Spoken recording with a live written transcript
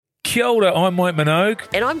Kia ora, I'm Mike Minogue.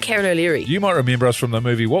 And I'm Karen O'Leary. You might remember us from the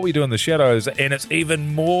movie What We Do in the Shadows and its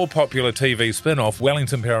even more popular TV spin-off,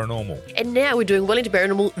 Wellington Paranormal. And now we're doing Wellington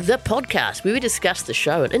Paranormal, the podcast, where we discuss the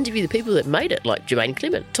show and interview the people that made it, like Jermaine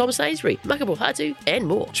Clement, Thomas Avery, Makabo Hatu, and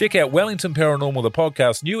more. Check out Wellington Paranormal, the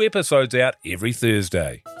podcast. New episodes out every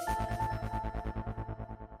Thursday.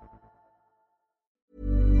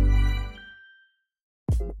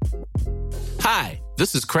 Hi,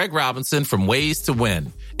 this is Craig Robinson from Ways to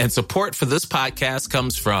Win, and support for this podcast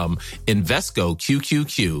comes from Invesco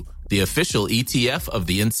QQQ, the official ETF of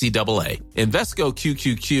the NCAA. Invesco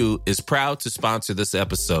QQQ is proud to sponsor this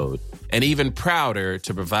episode, and even prouder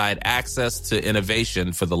to provide access to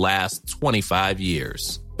innovation for the last 25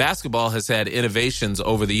 years. Basketball has had innovations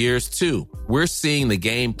over the years, too. We're seeing the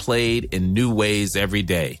game played in new ways every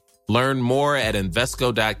day. Learn more at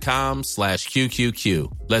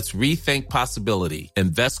Invesco.com/QQQ. Let's rethink possibility.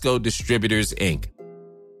 Invesco Distributors, Inc.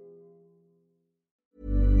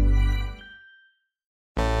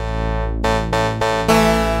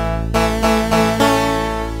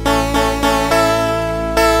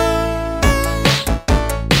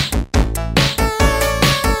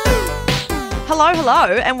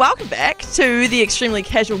 Hello, and welcome back to the Extremely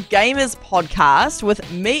Casual Gamers podcast with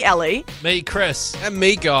me, Ellie. Me, Chris. And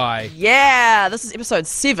me, Guy. Yeah, this is episode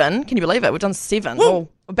 7. Can you believe it? We've done 7. Well,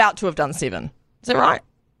 about to have done 7. Is that right?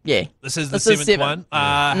 Yeah. This is the seventh one.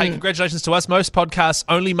 Hey, congratulations to us. Most podcasts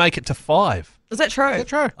only make it to 5. Is that true? Is that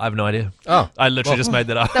true? I have no idea. Oh. I literally just made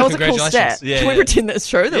that up. That was a cool stat. Yeah, Can we yeah. pretend that's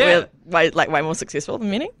true? That Yeah. we're way more successful than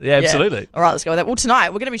many? Yeah, absolutely. All right, let's go with that. Well, tonight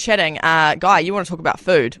we're going to be chatting. Guy, you want to talk about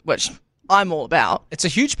food, which I'm all about. It's a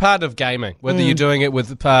huge part of gaming, whether you're doing it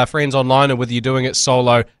with friends online or whether you're doing it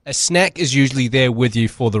solo. A snack is usually there with you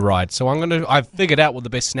for the ride. So I've figured out what the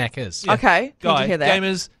best snack is. Okay, good to Guy, hear that.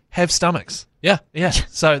 gamers have stomachs. Yeah. Yeah.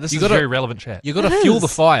 So this is a very relevant chat. You got to fuel the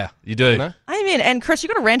fire. You do. You know? Amen. And Chris, you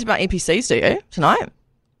got a rant about NPCs, do you, tonight?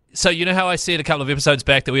 So you know how I said a couple of episodes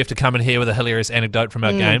back that we have to come in here with a hilarious anecdote from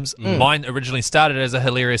our games? Mine originally started as a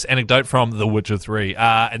hilarious anecdote from The Witcher 3,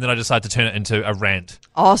 and then I decided to turn it into a rant.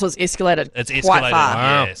 Oh, so it's escalated. It's quite escalated.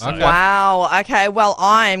 far. Yeah, so- Okay. Wow. Okay. Well,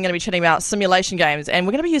 I'm going to be chatting about simulation games, and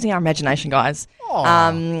we're going to be using our imagination, guys.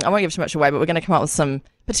 I won't give too much away, but we're going to come up with some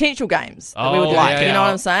potential games that we would like. yeah. You know what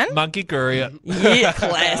I'm saying? Monkey Courier. Yeah,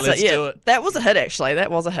 classic. Let's yeah, do it. that was a hit. Actually,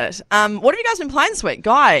 that was a hit. What have you guys been playing this week,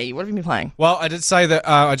 Guy? What have you been playing? Well, I did say that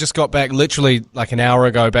I just got back literally like an hour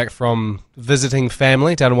ago back from visiting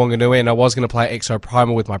family down in Wanganui, and I was going to play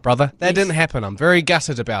Exoprimal with my brother. That didn't happen. I'm very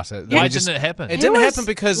gutted about it. Why We didn't it happen? It didn't was happen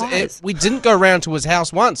because lies. we didn't go round to his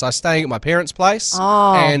house once. I was staying at my parents' place,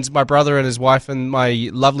 and my brother and his wife and my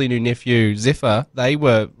lovely new nephew, Zephyr, they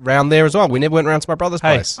were round there as well. We never went round to my brother's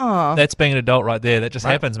Hey, place. that's being an adult right there. That just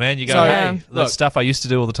happens, man. You go, So, hey, look, that's stuff I used to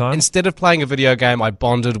do all the time. Instead of playing a video game, I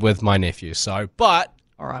bonded with my nephew. But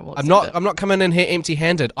All right. Well, I'm not coming in here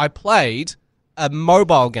empty-handed. I played a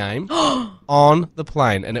mobile game on the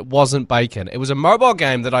plane, and it wasn't bacon. It was a mobile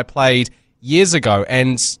game that I played years ago,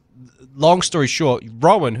 and long story short,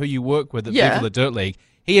 Rowan, who you work with at Yeah. Viva the Dirt League,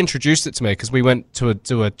 he introduced it to me because we went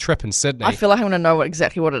to a trip in Sydney. I feel like I'm going to know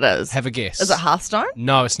exactly what it is. Have a guess. Is it Hearthstone?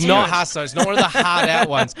 No, it's not Hearthstone. It's not one of the hard out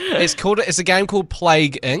ones. It's a game called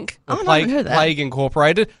Plague Inc. or Oh, no, I Plague, haven't heard that. Plague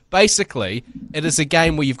Incorporated. Basically, it is a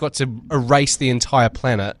game where you've got to erase the entire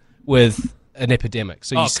planet with an epidemic.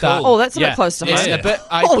 So Oh, you start. cool. Oh, that's a bit close to home. It's a bit.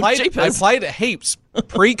 I Oh, played jeepers. it heaps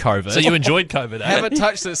pre-COVID. So you enjoyed COVID, eh? haven't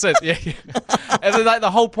touched it since. Yeah. And then, like,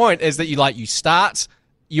 the whole point is that you start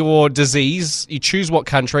your disease, you choose what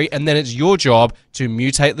country, and then it's your job to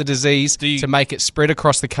mutate the disease, to make it spread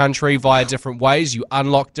across the country via different ways. You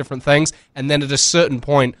unlock different things, and then at a certain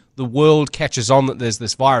point, the world catches on that there's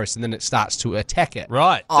this virus, and then it starts to attack it.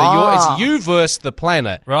 Right. So it's you versus the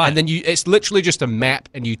planet. Right. And then it's literally just a map,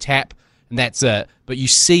 and you tap, and that's it. But you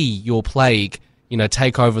see your plague,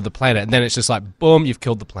 take over the planet, and then it's just like, boom, you've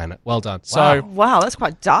killed the planet. Well done. So, Wow, that's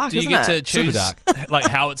quite dark, Do you isn't get to it? choose Super like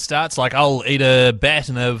how it starts? Like I'll eat a bat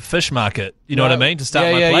in a fish market. You know what I mean? To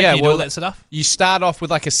start my plate, you do all that stuff. You start off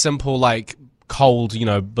with like a simple like cold,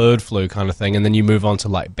 bird flu kind of thing, and then you move on to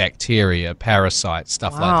like bacteria, parasites,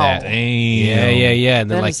 stuff Wow. like that. Yeah.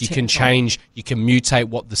 And then That like is you can terrifying. change, you can mutate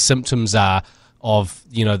what the symptoms are of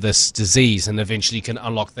this disease, and eventually you can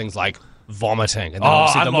unlock things like vomiting. And then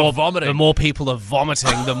obviously unlock vomiting. the more people are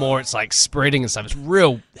vomiting, the more it's like spreading and stuff. It's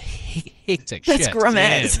real hectic That's shit. grim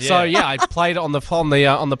Damn, as. yeah. So yeah, I played it on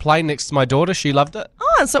the plane next to my daughter. She loved it.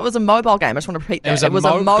 Oh, so it was a mobile game. I just want to repeat that. It was a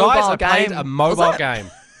mobile mobile I played game. a mobile Was it? game.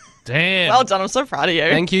 Damn. Well done. I'm so proud of you.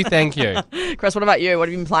 Thank you. Chris, what about you? What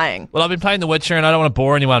have you been playing? Well, I've been playing The Witcher, and I don't want to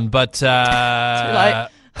bore anyone, but late.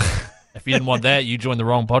 If you didn't want that, you joined the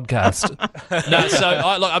wrong podcast. No, so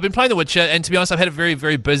I've been playing The Witcher, and to be honest, I've had a very,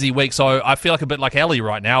 very busy week, so I feel like a bit like Ellie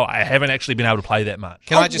right now. I haven't actually been able to play that much.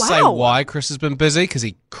 Can I just say why Chris has been busy? Because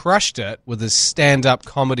he crushed it with his stand-up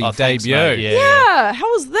comedy debut. Thanks, mate. Yeah,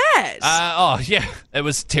 how was that? It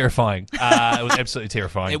was terrifying. It was absolutely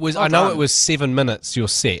terrifying. It was. I know it was 7 minutes your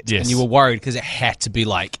set, Yes. and you were worried because it had to be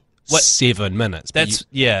like 7 minutes. But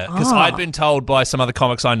Because I'd been told by some other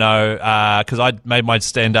comics I know, because I'd made my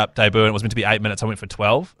stand-up debut and it was meant to be 8 minutes. I went for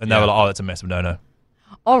 12, and they were like, "Oh, that's a massive no-no."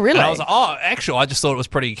 Oh, really? And I was like, "Oh, actually, I just thought it was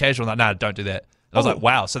pretty casual." I'm like, "No, don't do that." And I was like,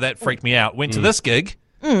 "Wow!" So that freaked me out. Went to this gig,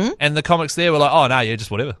 and the comics there were like, "Oh, no, yeah,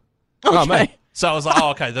 just whatever." oh, mate. So I was like,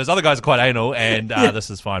 "Oh, okay." Those other guys are quite anal, and this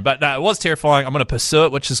is fine. But no, it was terrifying. I'm going to pursue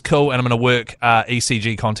it, which is cool, and I'm going to work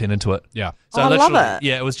ECG content into it. Yeah. So I love literally, it.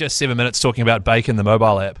 yeah, it was just 7 minutes talking about Bacon, the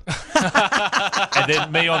mobile app. And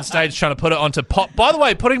then me on stage trying to put it onto pop. By the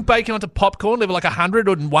way, putting Bacon onto popcorn level like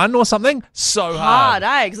 101 or something, so hard.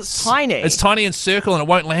 Hard, because it's tiny. It's tiny and circle and it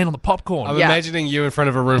won't land on the popcorn. I'm Yeah. imagining you in front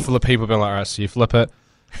of a room full of people being like, all right, so you flip it.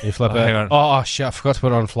 You flip it. hang on. Oh, shit, I forgot to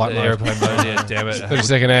put it on flight mode. Airplane mode, yeah, damn it.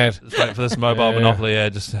 30-second ad. Just wait for this mobile monopoly,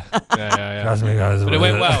 just... Yeah. But But it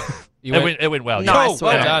went well. It went well. yeah. Nice,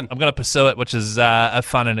 well Yeah. done. I'm going to pursue it, which is a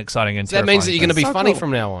fun and exciting and So that means that you're going to be So funny cool.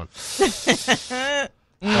 from now on.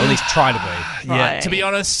 Or at least try to be. Yeah, Right. to be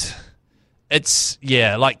honest, it's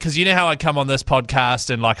because you know how I come on this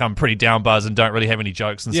podcast and like I'm pretty down buzz and don't really have any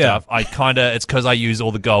jokes and Yeah. stuff. It's because I use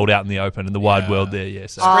all the gold out in the open in the wide world there. Yeah,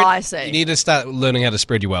 so. Oh, I see. You need to start learning how to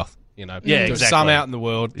spread your wealth. You know, Yeah, Do exactly. some out in the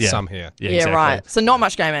world, Yeah. some here. yeah, exactly. right. So not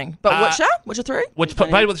much gaming. But Witcher 3? Which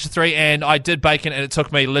played Witcher 3, and I did Bacon, and it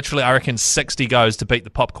took me literally, I reckon, 60 goes to beat the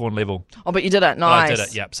popcorn level. Oh, but you did it. But Nice. I did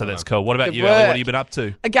it. Yep. So that's cool. What about Good you, Ellie? What work. have you been up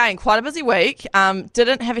to? Again, quite a busy week.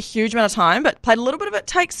 Didn't have a huge amount of time, but played a little bit of It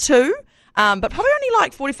Takes Two. But probably only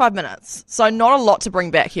like 45 minutes. So not a lot to bring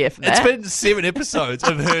back here for that. It's been 7 episodes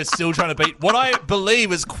of her still trying to beat what I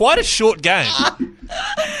believe is quite a short game.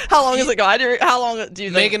 How long is it, guy? How long do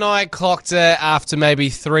you Meg think? and I clocked it after maybe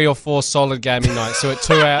 3 or 4 solid gaming nights. So at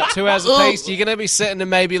 2 hours a piece, you're going to be sitting in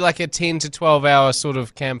maybe like a 10 to 12 hour sort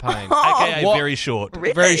of campaign. AKA What- very short.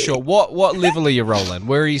 Really? Very short. What level are you rolling?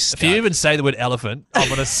 Where are you If you even say the word elephant, I'm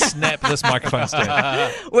going to snap this microphone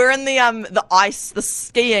stand. We're in the ice, the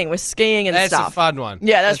skiing. We're skiing and That's stuff. a fun one.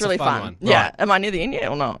 Yeah, that's a really fun. one. Yeah. Right. Am I near the end yet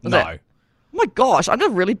or not? Is No. it? Oh my gosh, I'm a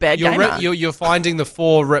really bad gamer. You're finding the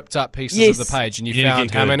 4 ripped up pieces Yes. of the page, and you You need to found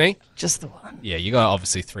get how good. many? Just the one. Yeah, you got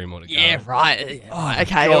obviously 3 more to go. Yeah, right.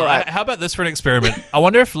 Okay, Well, all right. How about this for an experiment? I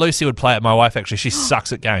wonder if Lucy would play it. My wife, actually, she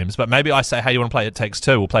sucks at games. But maybe I say, hey, you want to play It Takes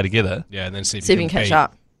Two? We'll play together. Yeah, and then see if See if you can catch beat.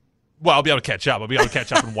 up. Well, I'll be able to catch up. I'll be able to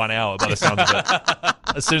catch up in 1 hour by the sounds of it.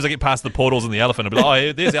 As soon as I get past the portals and the elephant, I'll be like, oh,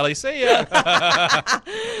 yeah, there's Ellie. See ya.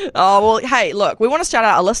 Oh, well, hey, look, we want to shout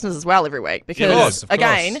out our listeners as well every week because, of course.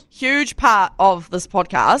 again, huge part of this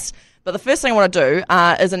podcast. But the first thing I want to do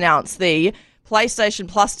is announce the PlayStation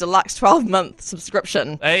Plus Deluxe 12-month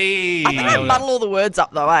subscription. Hey. I think I muddle all the words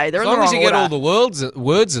up, though, eh? They're As in the long as wrong you get order. all the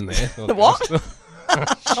words in there. The what?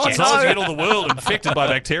 As long as you get all the world infected by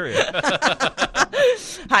bacteria.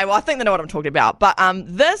 Hey, well, I think they know what I'm talking about. But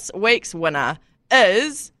this week's winner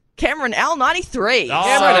is Cameron L93.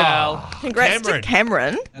 Oh, Congrats to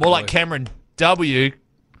Cameron. More like Cameron W.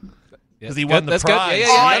 Because he won the That's good. prize.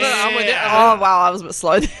 Yeah, yeah, no, I'm with you. Oh, wow, I was a bit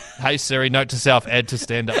slow there. Hey Siri, note to self, add to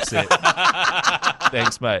stand-up set.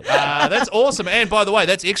 Thanks, mate. That's awesome. And by the way,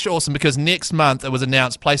 that's extra awesome because next month it was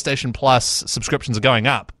announced PlayStation Plus subscriptions are going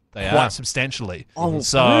up quite substantially.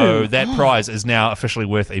 So that prize is now officially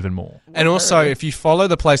worth even more. And also, if you follow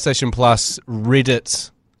the PlayStation Plus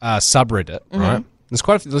Reddit subreddit, right? There's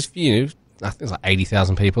quite a few. I think there's like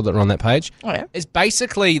 80,000 people that are on that page. Oh, yeah. It's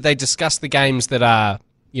basically they discuss the games that are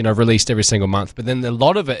released every single month, but then a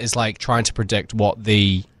lot of it is like trying to predict what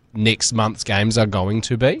the next month's games are going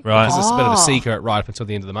to be. Right. Because it's a bit of a secret right up until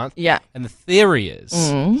the end of the month. Yeah. And the theory is,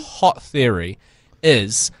 hot theory,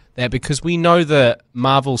 is that because we know that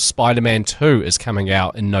Marvel's Spider-Man 2 is coming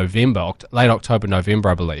out in November, late October, November,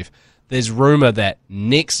 I believe, there's rumor that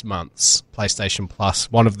next month's PlayStation Plus,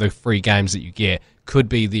 one of the free games that you get, could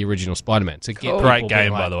be the original Spider-Man. To get people Great being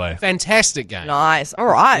game, like, by the way. Fantastic game. Nice. All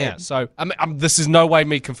right. Yeah, so this is no way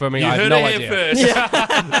me confirming. You I have heard no it idea. here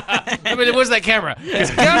first. I mean, where's that camera?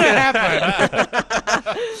 It's gonna happen.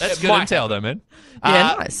 That's good intel, though, man.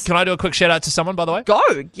 Yeah, nice. Can I do a quick shout-out to someone, by the way? Go.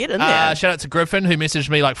 Get in there. Shout-out to Griffin, who messaged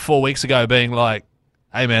me like 4 weeks ago being like,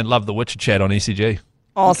 hey, man, love the Witcher chat on ECG.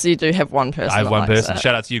 Oh, so you do have one person. I have that one likes person. it.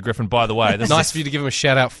 Shout out to you, Griffin, by the way. This Nice is for you to give him a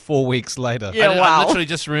shout out 4 weeks later. Yeah, I wow. literally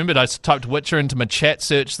just remembered I typed Witcher into my chat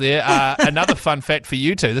search there. Another fun fact for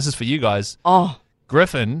you two. This is for you guys. Oh,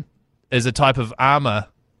 Griffin is a type of armor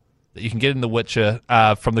that you can get in The Witcher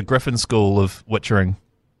from the Griffin School of Witchering.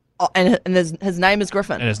 Oh, and his name is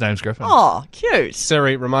Griffin. And his name's Griffin. Oh, cute.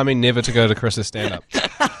 Siri, remind me never to go to Chris's stand-up.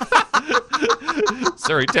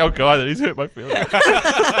 Sorry, tell Guy that he's hurt my feelings.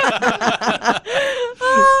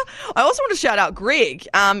 I also want to shout out Greg.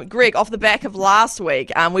 Greg, off the back of last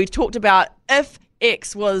week, we talked about if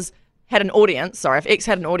X had an audience,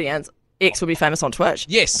 X would be famous on Twitch.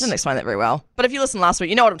 Yes. I didn't explain that very well. But if you listened last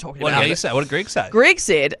week, you know what I'm talking about. What did Greg say? Greg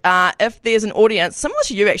said, if there's an audience, similar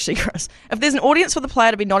to you actually, Chris, if there's an audience for the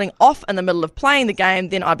player to be nodding off in the middle of playing the game,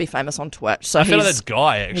 then I'd be famous on Twitch. So I feel like that's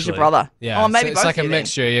Guy, actually. He's your brother. Yeah, Oh, maybe it's both like a of you then.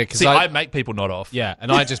 mixture, yeah. 'cause See, I make people nod off. yeah,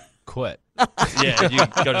 and I just quit. Yeah, you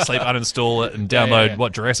go to sleep, uninstall it, and download, yeah.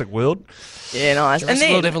 Jurassic World? Yeah, nice. Jurassic And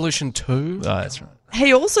then World Evolution 2? Oh, that's right.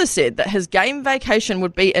 he also said that his game vacation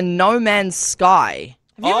would be in No Man's Sky.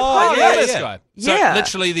 Have you ever Oh, played yeah, that? yeah. So Yeah.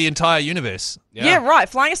 literally the entire universe. Yeah, right.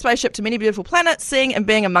 Flying a spaceship to many beautiful planets, seeing and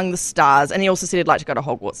being among the stars. And he also said he'd like to go to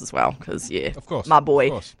Hogwarts as well, because, Of course, my boy.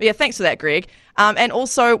 of course. But yeah, thanks for that, Greg. And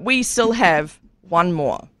also, we still have one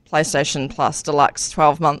more PlayStation Plus Deluxe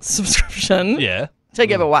 12-month subscription Yeah. to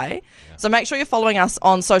give away. So make sure you're following us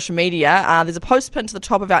on social media. There's a post pinned to the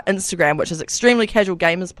top of our Instagram, which is Extremely Casual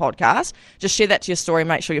Gamers Podcast. Just share that to your story.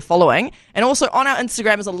 Make sure you're following. And also on our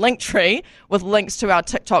Instagram is a link tree with links to our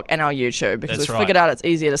TikTok and our YouTube, because That's we've right. figured out it's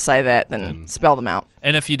easier to say that than spell them out.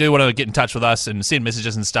 And if you do want to get in touch with us and send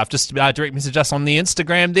messages and stuff, just direct message us on the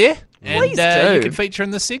Instagram there. Please and do. you can feature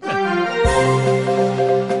in this segment.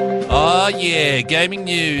 Oh, yeah. Gaming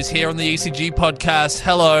news here on the ECG podcast.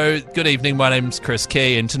 Hello. Good evening. My name's Chris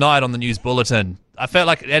Key. And tonight on the News Bulletin, I felt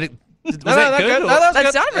like... Was that good? or-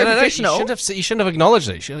 That sounded very professional. You shouldn't have acknowledged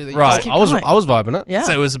it. Right. I was going. vibing it. Yeah.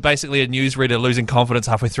 So it was basically a newsreader losing confidence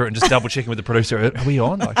halfway through it and just double checking with the producer. Are we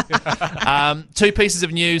on? Like, two pieces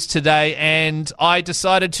of news today, and I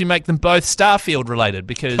decided to make them both Starfield related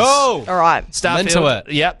because All right. Starfield. Into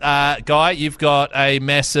it. Yep. Guy, you've got a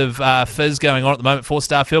massive fizz going on at the moment for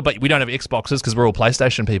Starfield, but we don't have Xboxes because we're all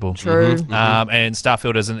PlayStation people. True. And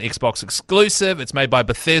Starfield is an Xbox exclusive. It's made by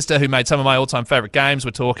Bethesda, who made some of my all-time favorite games. We're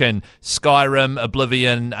talking Skyrim,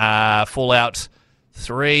 Oblivion, Fallout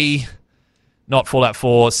 3, not Fallout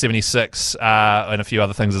 4, 76, and a few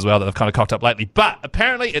other things as well that they've kind of cocked up lately. But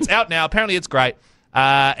apparently it's out now. Apparently it's great.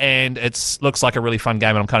 And it looks like a really fun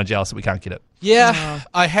game, and I'm kind of jealous that we can't get it. Yeah,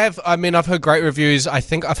 I have. I mean, I've heard great reviews. I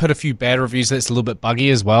think I've heard a few bad reviews that's a little bit buggy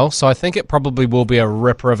as well. So I think it probably will be a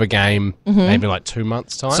ripper of a game, maybe like 2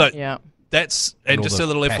 months' time. So Yeah. that's, and all just the a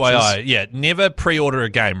little patches. FYI, yeah, never pre-order a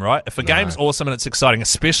game, right? If a game's awesome and it's exciting,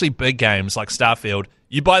 especially big games like Starfield,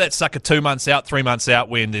 you buy that sucker 2 months out, 3 months out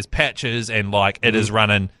when there's patches and like it is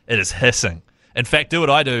running, it is hissing. In fact, do what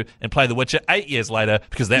I do and play The Witcher 8 years later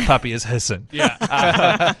because that puppy is hissing.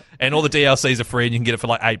 Yeah. And all the DLCs are free and you can get it for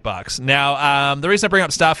like $8. Now, the reason I bring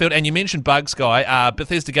up Starfield, and you mentioned bugs, Guy,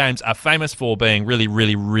 Bethesda games are famous for being really,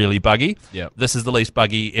 really, really buggy. Yep. This is the least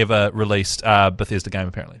buggy ever released Bethesda game,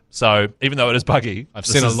 apparently. So even though it is buggy, I've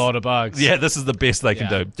this seen a is- lot of bugs. Yeah, this is the best they can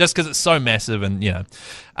Yeah. do. Just because it's so massive and, you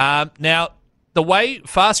know. Now, the way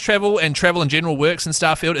fast travel and travel in general works in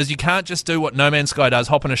Starfield is you can't just do what No Man's Sky does,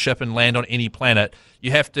 hop on a ship and land on any planet.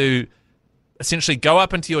 You have to essentially go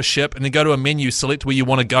up into your ship and then go to a menu, select where you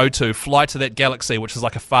want to go to, fly to that galaxy, which is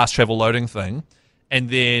like a fast travel loading thing, and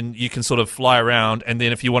then you can sort of fly around. And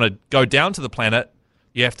then if you want to go down to the planet,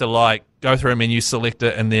 you have to like go through a menu, select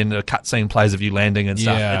it, and then a cutscene plays of you landing and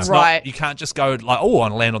stuff. Yeah. It's Right. not, you can't just go like, oh, I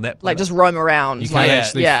want to land on that planet. Like just roam around. You can't like,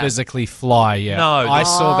 actually yeah. physically fly yet. No, I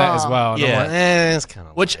saw that as well. And Yeah. I'm like, it's kind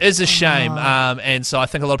of. Which is a shame, and so I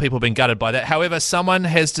think a lot of people have been gutted by that. However, someone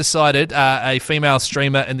has decided, a female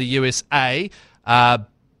streamer in the USA, I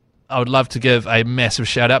would love to give a massive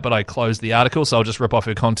shout out, but I closed the article, so I'll just rip off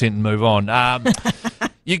her content and move on.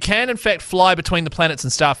 You can, in fact, fly between the planets in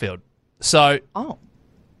Starfield. So Oh.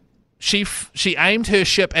 she aimed her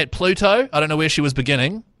ship at Pluto. I don't know where she was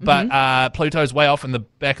beginning, but Pluto's way off in the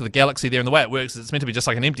back of the galaxy there. And the way it works is it's meant to be just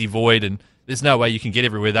like an empty void, and there's no way you can get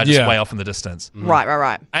everywhere. They're just Yeah. way off in the distance.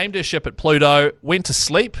 Right. Aimed her ship at Pluto, went to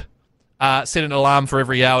sleep, set an alarm for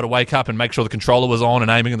every hour to wake up and make sure the controller was on and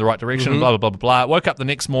aiming in the right direction, blah, blah, blah, blah, blah. Woke up the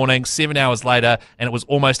next morning, 7 hours later, and it was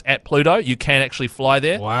almost at Pluto. You can actually fly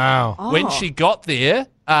there. Wow. When she got there,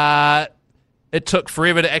 it took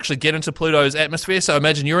forever to actually get into Pluto's atmosphere. So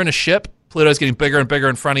imagine you're in a ship. Pluto's getting bigger and bigger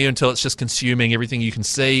in front of you until it's just consuming everything you can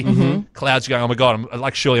see. Clouds are going, oh my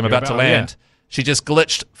God, surely I'm about to land. She just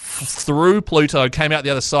glitched through Pluto, came out the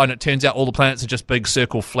other side, and it turns out all the planets are just big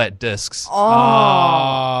circle flat discs.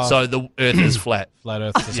 Oh. So the Earth is flat. Flat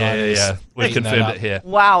Earth Yeah. designers. We Eating that confirmed up. it here.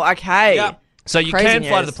 Wow. Okay. Yeah. So you Crazy can fly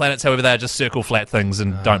to news. the planets, however, they're just circle flat things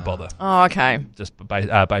and don't bother. Oh, okay. Just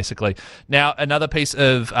basically. Now, another piece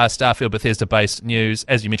of Starfield Bethesda-based news,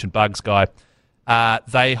 as you mentioned, Bugs Guy,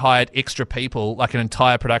 they hired extra people, like an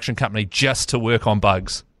entire production company, just to work on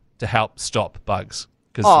bugs, to help stop bugs.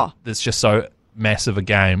 Because it's just so massive a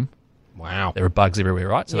game. Wow. There are bugs everywhere,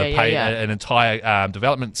 right? So they paid an entire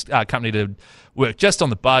development company to work just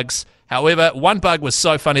on the bugs. However, one bug was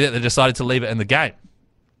so funny that they decided to leave it in the game.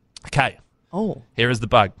 Okay. Oh. Here is the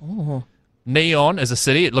bug. Neon is a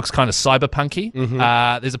city. It looks kind of cyberpunky.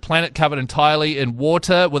 There's a planet covered entirely in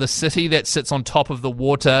water with a city that sits on top of the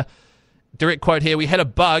water. Direct quote here, we had a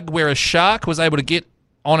bug where a shark was able to get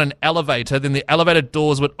on an elevator, then the elevator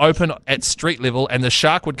doors would open at street level and the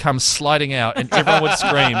shark would come sliding out and everyone would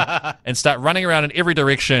scream and start running around in every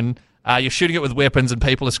direction. You're shooting it with weapons and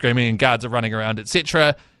people are screaming and guards are running around,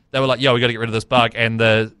 etc. They were like, yo, we got to get rid of this bug. And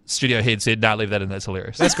the studio head said, nah, leave that in. That's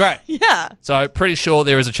hilarious. That's great. Yeah. So pretty sure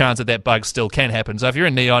there is a chance that bug still can happen. So if you're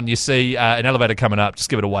in Neon, you see an elevator coming up, just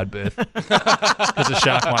give it a wide berth because the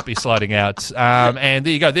shark might be sliding out. And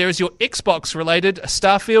there you go. There is your Xbox-related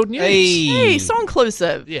Starfield news. Hey, so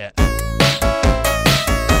inclusive. Yeah.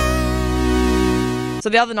 So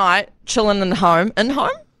the other night, chilling in home.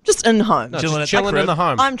 Just in home. Chilling Chilling in the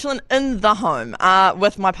home. I'm chilling in the home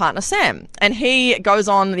with my partner Sam, and he goes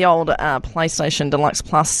on the old PlayStation Deluxe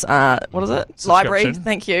Plus. What is it? Library. Subscription.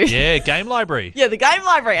 Thank you. Yeah, game library. Yeah, the game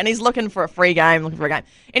library, and he's looking for a free game.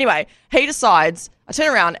 Anyway, he decides. I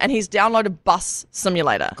turn around and he's downloaded Bus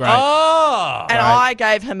Simulator. Great. Oh! And I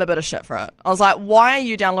gave him a bit of shit for it. I was like, why are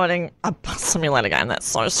you downloading a bus simulator game? That's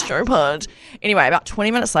so stupid. Anyway, about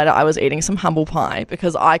 20 minutes later, I was eating some humble pie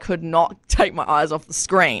because I could not take my eyes off the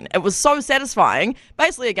screen. It was so satisfying.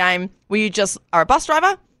 Basically a game where you just are a bus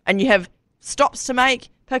driver and you have stops to make,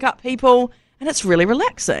 pick up people, and it's really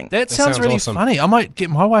relaxing. That sounds really awesome. funny. I might get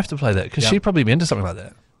my wife to play that because she'd probably be into something like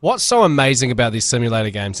that. What's so amazing about these simulator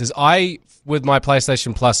games is with my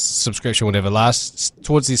PlayStation Plus subscription, whatever,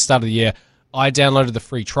 towards the start of the year, I downloaded the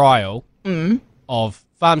free trial of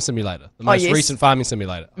Farm Simulator, the most recent farming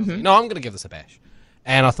simulator. I was like, no, I'm going to give this a bash.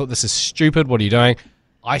 And I thought, this is stupid. What are you doing?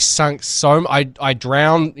 I sunk I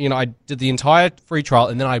drowned, I did the entire free trial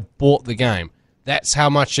and then I bought the game. That's how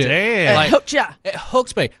much it Hooked ya. It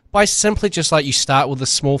hooked me by simply just you start with a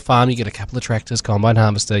small farm, you get a couple of tractors, combine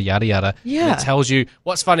harvester, yada yada. Yeah. And it tells you.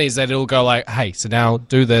 What's funny is that it'll go hey, so now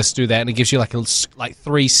do this, do that, and it gives you like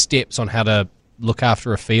 3 steps on how to look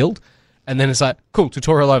after a field, and then it's cool,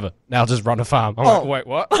 tutorial over. Now just run a farm. I'm like, wait,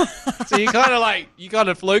 what? So you kind of you got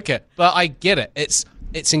to fluke it, but I get it.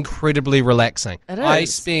 It's incredibly relaxing. It I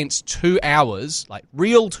is. spent 2 hours,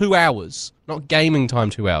 real 2 hours, not gaming time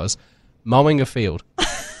 2 hours, mowing a field.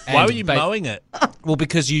 Why were you mowing it? Well,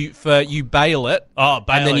 because you bail it,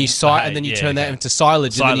 and then you turn that into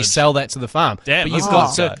silage, and then you sell that to the farm. Damn, but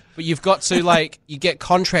you've got to you get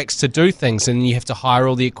contracts to do things, and you have to hire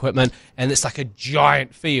all the equipment, and it's like a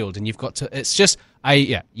giant field, and you've got to. It's just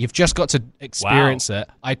you've just got to experience it.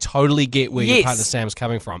 I totally get where your partner Sam's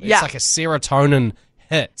coming from. Yeah. It's like a serotonin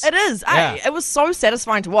hit. It is. It was so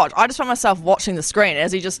satisfying to watch. I just found myself watching the screen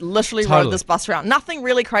as he just literally rode this bus around. Nothing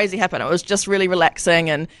really crazy happened. It was just really relaxing,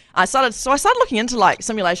 and I started looking into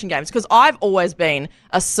simulation games because I've always been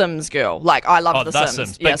a Sims girl. I love The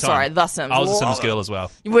Sims. Big time. The Sims. I was a Sims girl as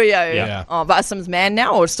well. Were you? Yeah. Oh, but a Sims man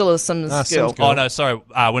now, or still a Sims girl? Sims girl. Oh no, sorry.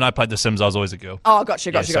 When I played The Sims, I was always a girl. Oh, got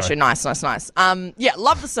you. sorry. Nice.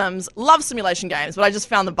 Love The Sims, love simulation games, but I just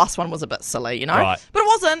found the bus one was a bit silly, Right. But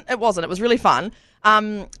it wasn't. It was really fun.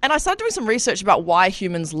 And I started doing some research about why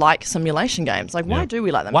humans like simulation games. Why do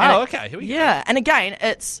we like them? Wow, And okay, here we go. Yeah, and again,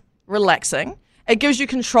 it's relaxing. It gives you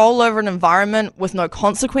control over an environment with no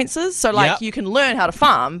consequences. So, Yep. you can learn how to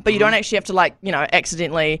farm, but you don't actually have to,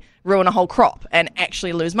 accidentally ruin a whole crop and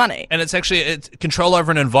actually lose money. And it's control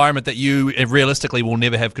over an environment that you realistically will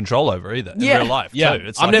never have control over either in real life. Yeah, too.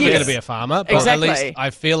 It's I'm never Yes. going to be a farmer, but Exactly. at least I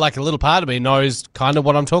feel like a little part of me knows kind of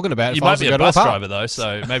what I'm talking about. You if I might was be to a go to bus farm. driver though,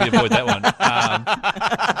 so maybe avoid that one.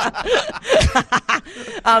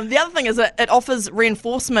 The other thing is that it offers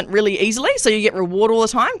reinforcement really easily, so you get reward all the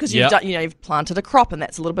time because you've Yep. done, you've planted a crop, and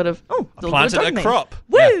that's a little bit of planted a dopamine. crop.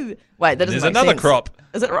 Woo! Wait, that doesn't There's make another sense. crop.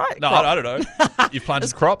 Is it right? No, Crop. I don't know. You've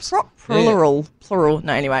planted crops. Crop, plural.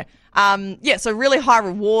 No, anyway. So really high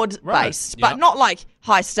reward based, but Yep. not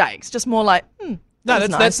high stakes, just more No, that's that's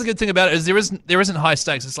nice. the good thing about it is there isn't high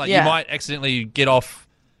stakes. It's Yeah. you might accidentally get off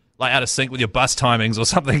out of sync with your bus timings or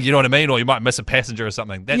something. You know what I mean? Or you might miss a passenger or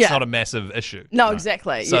something. That's Yeah. not a massive issue. No,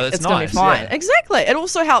 exactly. So Yeah, it's it's going to nice, be fine. yeah. Exactly. It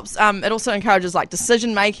also helps. It also encourages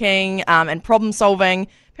decision making and problem solving.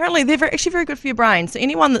 Apparently, they're actually very good for your brain. So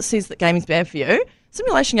anyone that says that gaming's bad for you,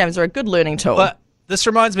 simulation games are a good learning tool. But This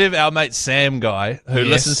reminds me of our mate Sam guy who Yes.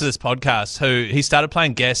 listens to this podcast, who he started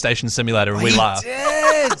playing Gas Station Simulator and we laughed.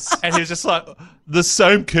 And he was just like, the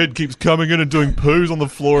same kid keeps coming in and doing poos on the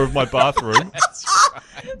floor of my bathroom.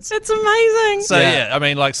 It's amazing. So, yeah, I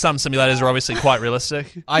mean, like some simulators are obviously quite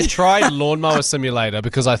realistic. I tried Lawnmower Simulator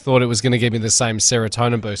because I thought it was going to give me the same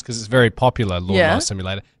serotonin boost because it's very popular, Lawnmower Yeah.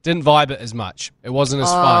 Simulator. Didn't vibe it as much. It wasn't as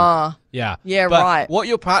fun. Yeah. Yeah, But right. what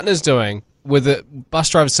your partner's doing with the Bus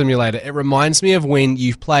Driver Simulator, it reminds me of when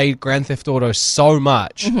you've played Grand Theft Auto so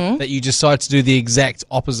much that you decide to do the exact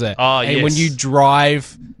opposite. Oh, and when yes. you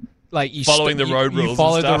drive... Like you Following the road rules you and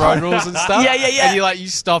follow the stuff. road rules and stuff. Yeah, yeah, yeah. And you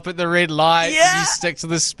stop at the red light. Yeah. And you stick to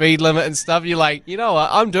the speed limit and stuff. You're like, you know what?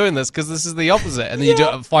 I'm doing this because this is the opposite. And then you do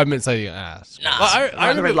it 5 minutes later. You go, I Red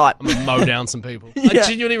remember, light. I'm gonna mow down some people. I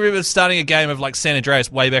genuinely remember starting a game of like San Andreas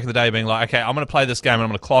way back in the day, being like, okay, I'm going to play this game and I'm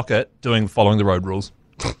going to clock it, following the road rules.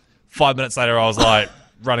 5 minutes later, I was like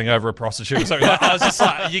running over a prostitute or something. I was just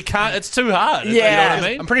like, you can't. It's too hard. Yeah. You know what I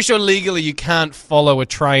mean? I'm pretty sure legally you can't follow a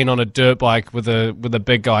train on a dirt bike with a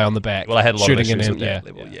big guy on the back. Well, I had a lot shooting of issues an with that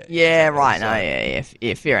level. Yeah. Yeah, right. No,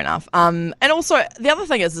 yeah, fair enough. And also the other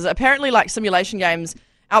thing is apparently like simulation games,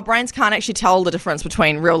 our brains can't actually tell the difference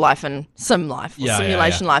between real life and sim life or Yeah,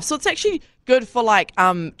 simulation life. So it's actually good for like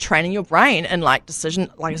training your brain and like decision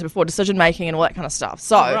making and all that kind of stuff.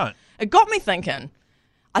 So right. it got me thinking.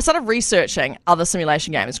 I started researching other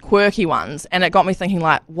simulation games, quirky ones, and it got me thinking,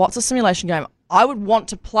 like, what's a simulation game I would want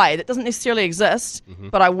to play that doesn't necessarily exist,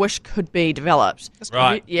 but I wish could be developed?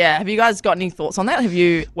 right. Have you guys got any thoughts on that? Have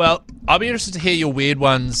you? Well, I'll be interested to hear your weird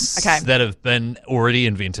ones Okay. that have been already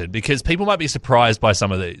invented because people might be surprised by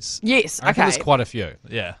some of these. Yes, I reckon okay. there's quite a few.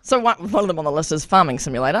 Yeah. So one of them on the list is Farming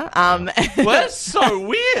Simulator. Well, that's so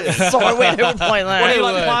weird. Sorry, where do we point What do you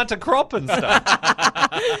that? like plant a crop and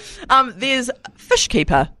stuff? There's Fish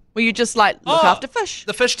Keeper, where you just like look after fish.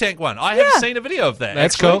 The fish tank one. I have seen a video of that.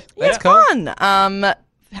 That's actually. cool. That's It's cool. fun.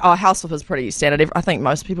 House Flipper's pretty standard. I think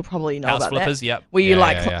most people probably know House about Flippers, that. yep. Where you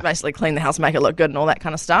Yeah, yeah. basically clean the house, make it look good, and all that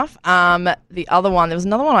kind of stuff. The other one, there was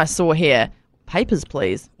another one I saw here. Papers,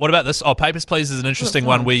 Please. What about this? Oh, Papers, Please is an interesting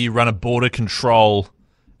one where you run a border control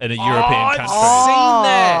in a European country. Seen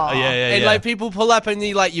that. Oh, yeah, yeah, And yeah. like people pull up and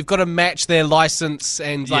you've got to match their license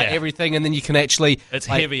and like Yeah. everything, and then you can actually It's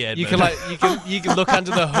like, heavy admin. you can look under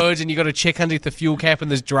the hood and you got to check underneath the fuel cap and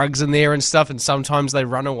there's drugs in there and stuff, and sometimes they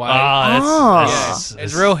run away.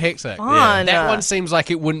 It's real hectic. Fun. That one seems like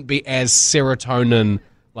it wouldn't be as serotonin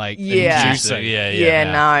Yeah. inducing.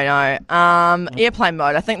 No. Airplane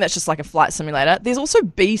mode. I think that's just like a flight simulator. There's also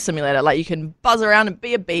bee simulator. Like you can buzz around and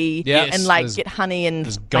be a bee Yes. and like There's- get honey and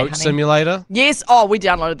There's make Goat honey. Simulator. Yes. Oh, we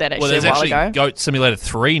downloaded that Well, actually there's a while actually ago. Goat Simulator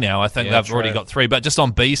 3 now. I think Yeah, they've already true. got 3. But just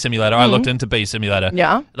on Bee Simulator, I looked into Bee Simulator.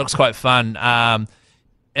 Yeah. It looks quite fun. And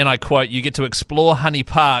I quote, you get to explore Honey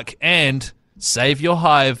Park and save your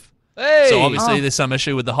hive. Hey. So obviously there's some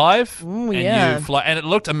issue with the hive. Ooh, and yeah. you fly, and it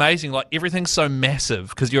looked amazing. Like everything's so massive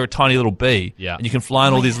because you're a tiny little bee. Yeah. And you can fly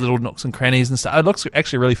in all these little nooks and crannies and stuff. It looks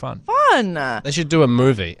actually really fun. Fun. They should do a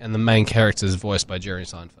movie, and the main character is voiced by Jerry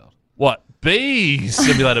Seinfeld. What? Bee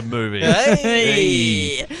Simulator movie.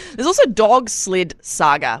 Hey. There's also Dog Sled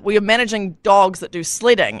Saga, where you're managing dogs that do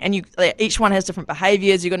sledding, and each one has different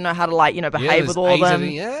behaviors. You got to know how to behave with all of them.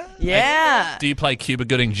 Yeah. Do you play Cuba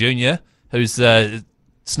Gooding Jr., who's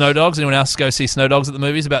Snow Dogs? Anyone else go see Snow Dogs at the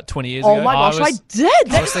movies about 20 years ago? Oh my gosh, I did.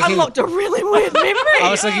 That was thinking- unlocked a really weird memory.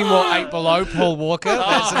 I was thinking more 8 Below, Paul Walker.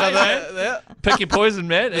 That's another. Pick your poison,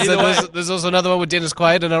 man. Either way, There's also another one with Dennis Quaid.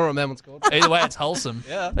 I don't know what that one's called. either way, it's wholesome.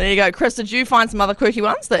 There you go, Chris. Did you find some other quirky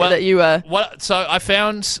ones that you were? So I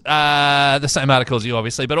found the same article as you,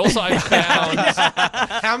 obviously, but also I found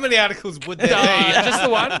How many articles would there just the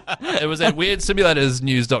one. It was at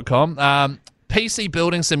WeirdSimulatorsNews.com. PC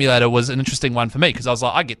Building Simulator was an interesting one for me because I was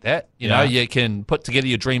like, I get that. You know, you can put together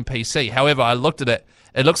your dream PC. However, I looked at it.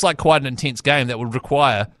 It looks like quite an intense game that would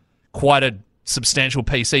require quite a substantial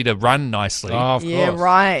PC to run nicely. Oh, of Yeah, course.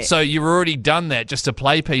 right. So you've already done that just to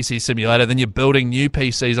play PC Simulator, then you're building new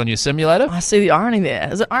PCs on your simulator. I see the irony there.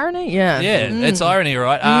 Is it irony? Yeah. Yeah, it's irony,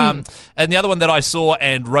 right? And the other one that I saw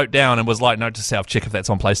and wrote down and was like, note to self, check if that's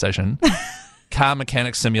on PlayStation. Car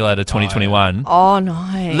Mechanics Simulator 2021. Oh,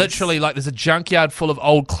 nice. Literally, like, there's a junkyard full of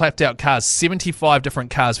old clapped out cars, 75 different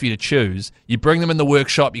cars for you to choose. You bring them in the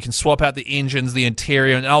workshop, you can swap out the engines, the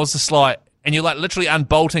interior, and I was just like, and you're like literally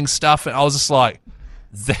unbolting stuff, and I was just like,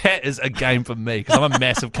 that is a game for me because I'm a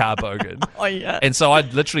massive car bogan. Oh yeah. And so I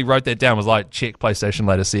literally wrote that down, was like, check PlayStation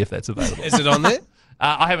later, see if that's available. Is it on there?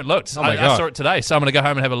 I haven't looked. my I God. saw it today, so I'm going to go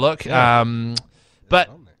home and have a look. But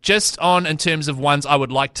just on in terms of ones I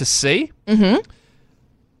would like to see. Mm-hmm.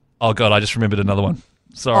 Oh, God, I just remembered another one.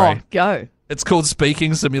 Sorry. Oh, go. It's called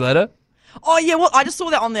Speaking Simulator. Oh, yeah, well, I just saw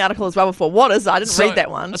that on the article as well before. What is that? I didn't read that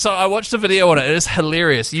one. So I watched a video on it. It is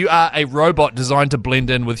hilarious. You are a robot designed to blend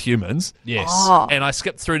in with humans. Yes. Oh. And I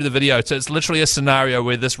skipped through to the video. So it's literally a scenario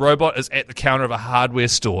where this robot is at the counter of a hardware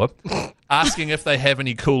store asking if they have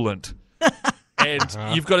any coolant.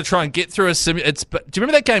 And you've got to try and get through a do you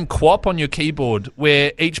remember that game Quap on your keyboard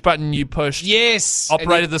where each button you pushed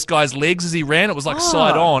operated this guy's legs as he ran? It was like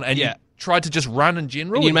side on, and you tried to just run in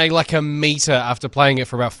general. And you make like a meter after playing it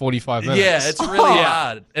for about 45 minutes. Yeah, it's really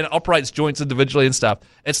hard. And it operates joints individually and stuff.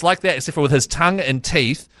 It's like that, except for with his tongue and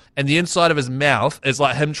teeth, and the inside of his mouth is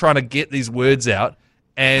like him trying to get these words out.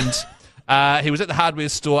 And he was at the hardware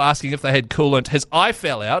store asking if they had coolant. His eye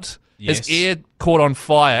fell out. His ear caught on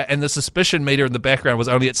fire, and the suspicion meter in the background was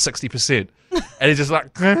only at 60%. And he's just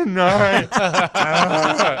like, no.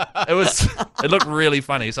 It looked really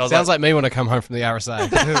funny. So I was Sounds like me when I come home from the RSA.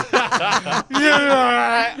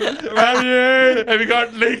 Have you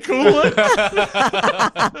got any coolant?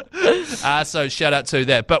 So shout out to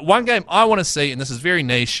that. But one game I want to see, and this is very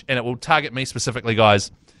niche, and it will target me specifically,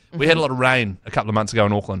 guys. We had a lot of rain a couple of months ago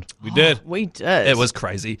in Auckland. We did. We did. It was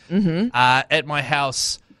crazy. At my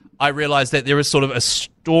house, I realised that there is sort of a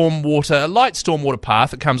light stormwater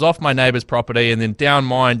path that comes off my neighbour's property and then down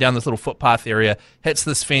this little footpath area, hits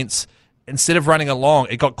this fence. Instead of running along,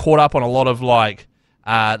 it got caught up on a lot of like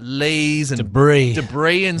leaves and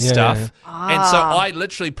debris and stuff. And so I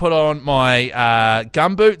literally put on my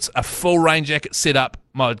gumboots, a full rain jacket, set up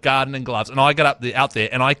my gardening gloves, and I got out there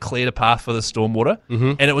and I cleared a path for the stormwater,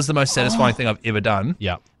 and it was the most satisfying thing I've ever done.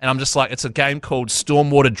 Yeah. And I'm just like, it's a game called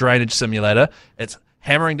Stormwater Drainage Simulator. It's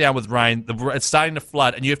hammering down with rain. It's starting to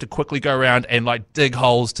flood, and you have to quickly go around and like dig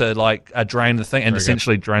holes to like drain the thing and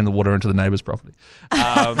essentially drain the water into the neighbour's property,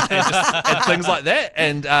 and things like that.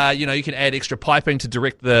 And you can add extra piping to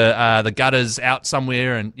direct the gutters out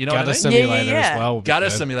somewhere, and you know Gutter what I mean? simulator Yeah. as well. would be Gutter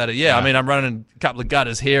good. simulator. Yeah, I mean, I'm running a couple of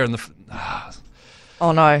gutters here, and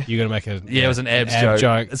Oh, no. You're going to make a it was an abs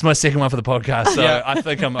joke. It's my second one for the podcast, so I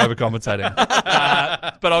think I'm overcompensating.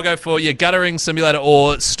 But I'll go for guttering simulator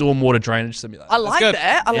or stormwater drainage simulator. I like good.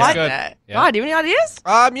 that. I Yeah. like Good. that. Yeah. Right, do you have any ideas?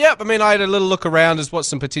 Yeah, I mean, I had a little look around as what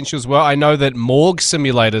some potentials were. I know that Morgue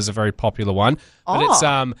Simulator is a very popular one,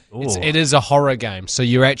 but it is a horror game. So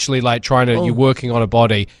you're actually like you're working on a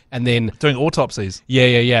body and then Doing autopsies.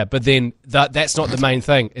 Yeah. But then that's not the main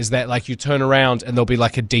thing. Is that like you turn around and there'll be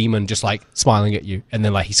like a demon just like smiling at you, and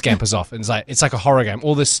then like he scampers off, and it's like a horror game.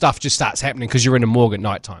 All this stuff just starts happening because you're in a morgue at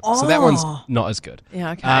nighttime. So that one's not as good.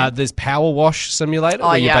 Yeah, okay. There's Power Wash Simulator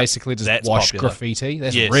where you basically just That's wash popular. graffiti.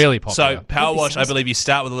 That's Yes. really popular. So Power Wash, I believe you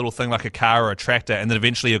start with a little thing like a car or a tractor, and then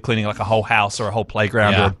eventually you're cleaning like a whole house or a whole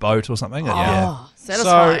playground or a boat or something. Oh,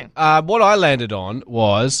 satisfying. So what I landed on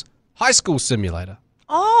was High School Simulator.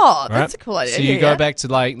 Oh, Right? that's a cool idea. So you go back to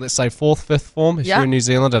like, let's say 4th, 5th form if you're in New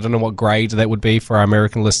Zealand. I don't know what grade that would be for our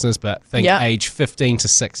American listeners, but think age 15 to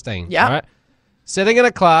 16. Yeah. Right? Sitting in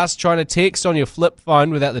a class trying to text on your flip phone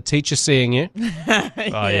without the teacher seeing you.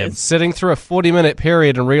 Sitting through a 40-minute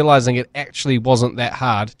period and realizing it actually wasn't that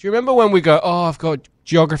hard. Do you remember when we go, I've got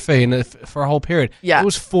geography and for a whole period? Yeah. It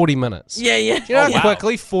was 40 minutes. Yeah. Do you know how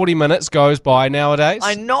quickly 40 minutes goes by nowadays?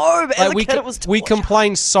 I know, but as a we kid, it was we torture.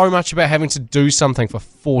 complain so much about having to do something for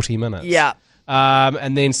 40 minutes. Yeah.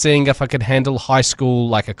 And then seeing if I could handle high school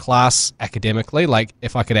like a class academically, like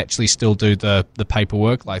if I could actually still do the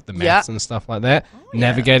paperwork, like the maths and stuff like that.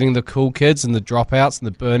 Navigating the cool kids and the dropouts and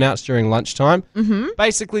the burnouts during lunchtime. Mm-hmm.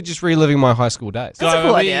 Basically just reliving my high school days. That's a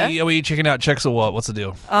cool idea. Are we checking out chicks or what? What's the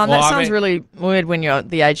deal? That Well, I sounds mean- really weird when you're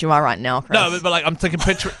the age you are right now, Chris. No, but like I'm thinking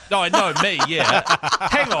picture. No, I know me. Yeah.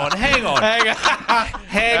 Hang on. Hang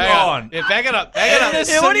on. Yeah, back it up.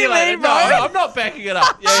 Yeah, what do you mean, bro? No, I'm not backing it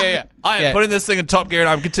up. Yeah. I am putting this thing in top gear and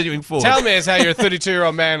I'm continuing forward. Tell me as how you're a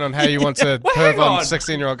 32-year-old man on how you want to hang perv on on.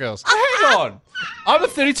 16-year-old girls. Hang on. I'm a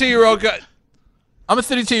 32-year-old guy. I'm a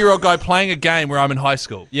 32-year-old guy playing a game where I'm in high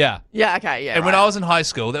school. Yeah. Yeah, okay, yeah. And when I was in high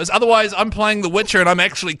school, otherwise I'm playing The Witcher and I'm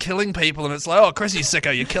actually killing people, and it's like, oh, Chris, you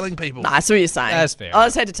sicko, you're killing people. Nah, I see what you're saying. That's fair. I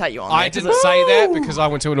just had to take you on I that, 'cause didn't say that because I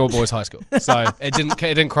went to an all-boys high school. So it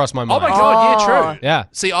didn't cross my Oh mind. my god, yeah, true. Yeah.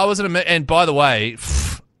 See, I was and by the way,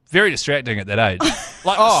 very distracting at that age.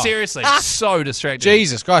 Like seriously, so distracting.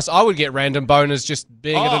 Jesus Christ, I would get random boners just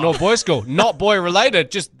being at an all-boys school. Not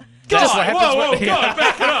boy-related, just what happens whoa, when... God,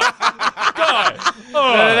 back it up. God.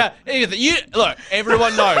 No. Look,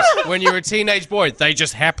 everyone knows when you're a teenage boy, they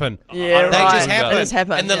just happen. Yeah, They right. just happen. They just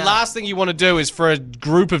happen, And the yeah. last thing you want to do is for a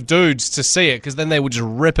group of dudes to see it, because then they would just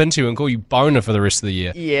rip into you and call you boner for the rest of the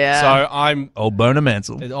year. Yeah. So I'm Old Boner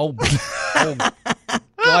Mansell. old.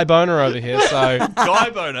 Guy Boner over here, so Guy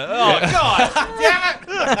Boner. Oh, God.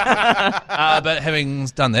 Damn it. But having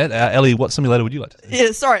done that, Ellie, what simulator would you like to do?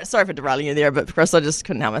 Yeah, sorry for derailing you there a bit, Chris. I just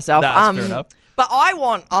couldn't help myself. That's fair enough. But I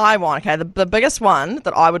want. Okay, the biggest one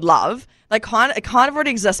that I would love. It kind of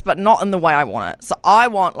already exists, but not in the way I want it. So I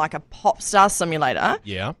want like a pop star simulator.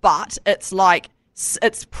 Yeah. But it's like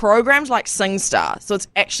it's programmed like SingStar, so it's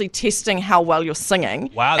actually testing how well you're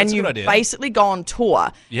singing. Wow, that's and a you good idea. basically go on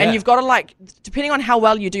tour, Yeah. and you've got to like, depending on how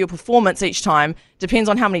well you do your performance each time, depends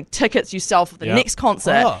on how many tickets you sell for the Yep. next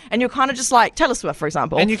concert, Oh. and you're kind of just like Taylor Swift, for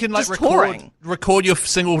example, And you can like just touring. record your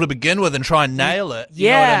single to begin with and try and nail it. You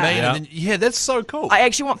know Yeah. what I mean? Yeah. And then, that's so cool. I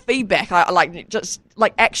actually want feedback. I like just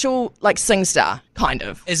like actual like SingStar kind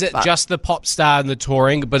of. is it But- just the pop star and the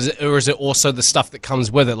touring, or is it also the stuff that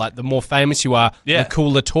comes with it? Like the more famous you are, Yeah. the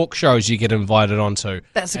cooler talk shows you get invited onto.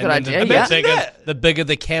 That's a And good then idea, The, yeah. the bigger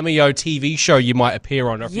the cameo TV show you might appear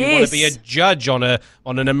on, or if you want to be a Yes. judge on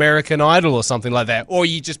an American Idol or something like that, or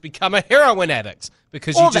you just become a heroin addict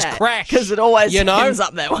because Or you just that, crash. because it always you know? ends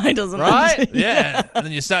up that way, doesn't Right? it? yeah. And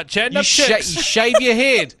then you start chatting You, up chicks. you shave your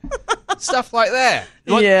head, stuff like that.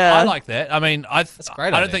 What- Yeah. I like that. I mean, a great I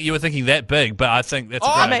don't idea. think you were thinking that big, but I think that's a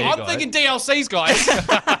Oh, great I mean, idea, I'm guys. thinking DLCs, guys.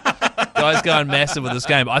 Guys going massive with this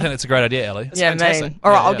game. I think that's a great idea, Ellie. Yeah, fantastic. man.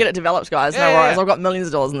 All right, Yeah, I'll yeah. get it developed, guys. Yeah, No yeah, worries. yeah. I've got millions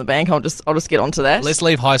of dollars in the bank. I'll just get onto that. Let's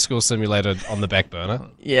leave High School Simulator on the back burner.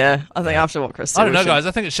 Yeah, I think after what Chris said, I don't we know, should- guys.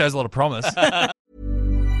 I think it shows a lot of promise.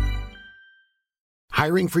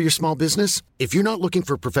 Hiring for your small business? If you're not looking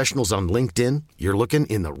for professionals on LinkedIn, you're looking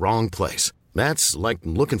in the wrong place. That's like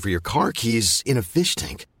looking for your car keys in a fish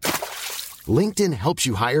tank. LinkedIn helps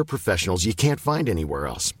you hire professionals you can't find anywhere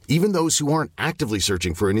else, even those who aren't actively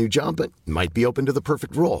searching for a new job but might be open to the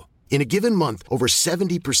perfect role. In a given month, over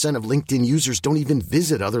 70% of LinkedIn users don't even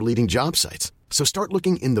visit other leading job sites. So start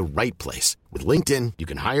looking in the right place. With LinkedIn, you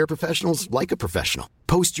can hire professionals like a professional.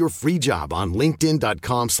 Post your free job on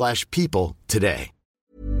linkedin.com/people today.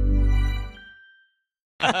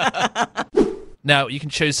 Now, you can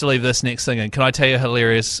choose to leave this next thing in. Can I tell you a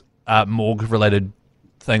hilarious morgue-related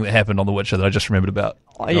thing that happened on The Witcher that I just remembered about?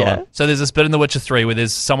 Oh, yeah. So there's this bit in The Witcher 3 where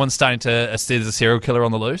there's someone starting to, there's a serial killer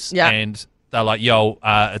on the loose. Yeah. And they're like, yo,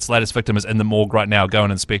 its latest victim is in the morgue right now, go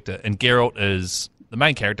and inspect it. And Geralt is the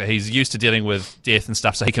main character. He's used to dealing with death and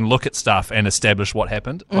stuff, so he can look at stuff and establish what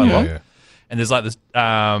happened quite well. Yeah. And there's like this,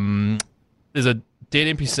 there's a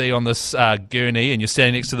dead NPC on this gurney, and you're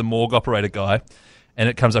standing next to the morgue operator guy. And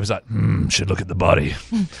it comes up, he's like, should look at the body.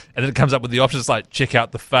 And then it comes up with the options like check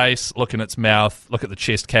out the face, look in its mouth, look at the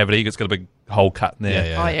chest cavity. It's got a big hole cut in there.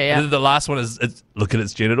 Yeah, Oh, yeah, And then the last one is look at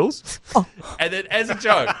its genitals. And then as a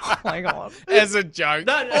joke. Oh my god. As a joke.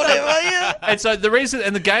 And so the reason,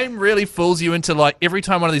 and the game really fools you into like every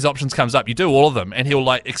time one of these options comes up, you do all of them, and he'll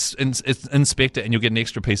like inspect it, and you'll get an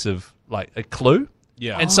extra piece of like a clue.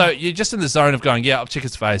 Yeah. And so you're just in the zone of going, yeah, I'll check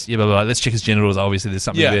his face. Yeah, blah, blah, blah. Let's check his genitals. Obviously, there's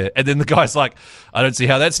something Yeah. there. And then the guy's like, I don't see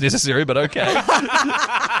how that's necessary, but okay.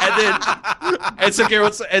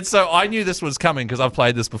 and so I knew this was coming because I've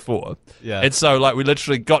played this before. Yeah. And so like we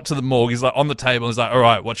literally got to the morgue. He's like on the table. He's like, all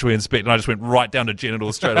right, what should we inspect? And I just went right down to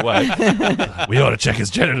genitals straight away. We ought to check his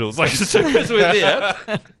genitals. Like as soon as we're there.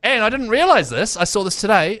 And I didn't realize this. I saw this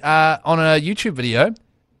today on a YouTube video.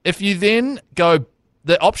 If you then go,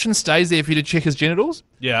 the option stays there for you to check his genitals.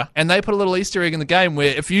 Yeah. And they put a little Easter egg in the game where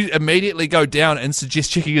if you immediately go down and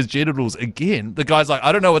suggest checking his genitals again, the guy's like,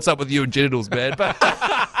 I don't know what's up with you and genitals, man. But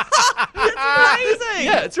Amazing.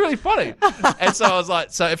 yeah, it's really funny. And so I was like,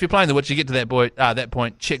 so if you're playing The Witcher, you get to that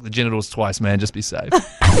point, check the genitals twice, man. Just be safe.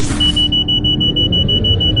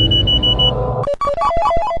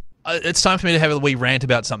 It's time for me to have a wee rant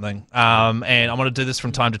about something, and I want to do this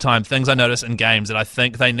from time to time. Things I notice in games that I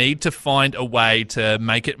think they need to find a way to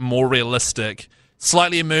make it more realistic,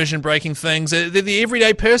 slightly immersion-breaking things. The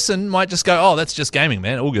everyday person might just go, "Oh, that's just gaming,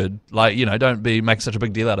 man. All good." Like, you know, don't be making such a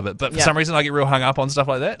big deal out of it. But for Yeah. some reason, I get real hung up on stuff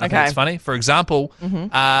like that. I think Okay. it's funny. For example,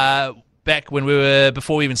 back when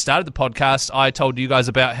before we even started the podcast, I told you guys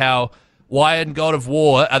about how why in God of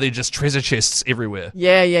War are there just treasure chests everywhere?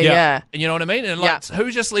 Yeah. And you know what I mean? And Yeah. like, who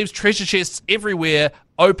just leaves treasure chests everywhere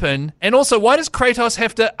open? And also, why does Kratos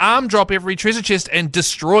have to arm drop every treasure chest and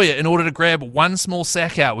destroy it in order to grab one small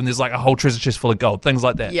sack out when there's like a whole treasure chest full of gold? Things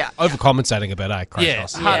like that. Yeah. Overcompensating a bit,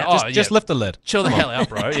 Kratos. Yeah. Just lift the lid. Chill the hell out,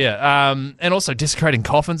 bro. Yeah. And also desecrating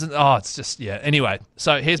coffins and it's just Anyway,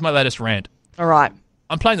 so here's my latest rant. All right.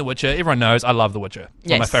 I'm playing The Witcher. Everyone knows I love The Witcher. It's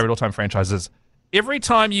one of my Yes. favorite all-time franchises. Every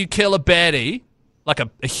time you kill a baddie, like a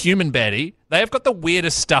human baddie, they have got the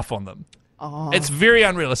weirdest stuff on them. Oh. It's very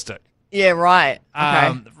unrealistic. Yeah. Right.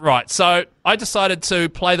 Okay. Right. So I decided to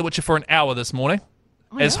play The Witcher for an hour this morning.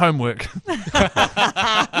 as homework. Take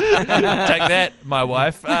that, my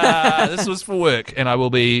wife. This was for work, and I will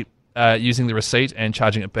be using the receipt and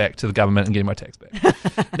charging it back to the government and getting my tax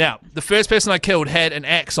back. Now, the first person I killed had an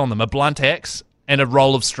axe on them, a blunt axe, and a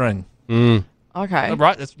roll of string. Okay.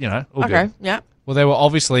 Right? That's, all Okay. good. Yeah. Well, they were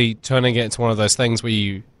obviously turning it into one of those things where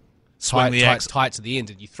you Swing the axe. tie it to the end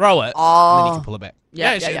and you throw it, and then you can pull it back.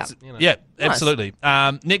 Yeah. it's- Yeah. yeah, Nice. absolutely.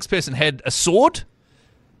 Next person had a sword,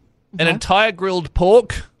 an entire grilled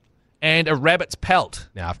pork, and a rabbit's pelt.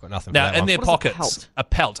 Now I've got nothing. Now, for that in one. their What is a pockets, pelt? a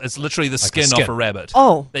pelt. It's literally the a skin skin. off a rabbit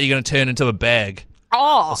Oh. that you're going to turn into a bag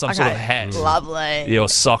Oh. or some okay. sort of hat. Lovely. Yeah, or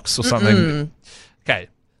socks or something. Okay,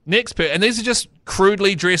 next person. And these are just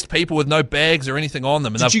crudely dressed people with no bags or anything on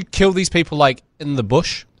them. And Did you kill these people like in the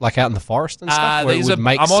bush, like out in the forest and stuff? Where it these would are,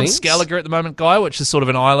 make I'm on sense? Skelliger at the moment, Guy, which is sort of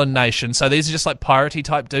an island nation. So these are just like piratey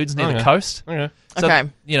type dudes near the Okay. coast. Okay. So, Okay.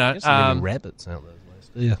 You know, There's so many rabbits out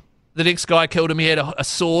there. Yeah. the next guy killed him. He had a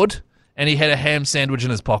sword and he had a ham sandwich in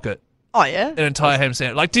his pocket. Oh yeah. An entire ham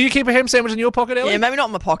sandwich. Like, do you keep a ham sandwich in your pocket, Ellie? Yeah, maybe not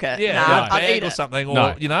in my pocket. Yeah, nah, like a I'd bag eat or it. something, or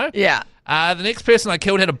No. you know. Yeah. The next person I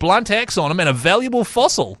killed had a blunt axe on him and a valuable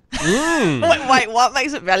fossil. Wait, what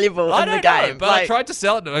makes it valuable I in the don't game? know, but I tried to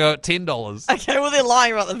sell it. And I got $10. Okay, well they're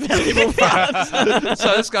lying about the valuable part.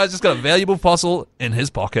 So this guy's just got a valuable fossil in his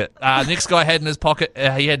pocket. Next guy had in his pocket,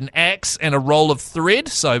 he had an axe and a roll of thread,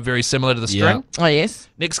 so very similar to the string. Yeah. Oh yes.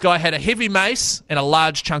 Next guy had a heavy mace and a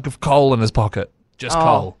large chunk of coal in his pocket. Just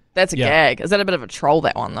coal. That's a Yeah. gag. Is that a bit of a troll?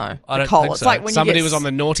 That one though. I The don't coal. think It's so. like when Somebody you get was on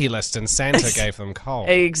the naughty list and Santa gave them coal.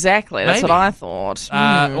 Exactly. That's Maybe. what I thought.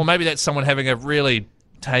 Or maybe that's someone having a really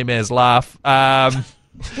tame-ass laugh.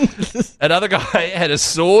 Another guy had a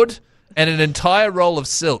sword and an entire roll of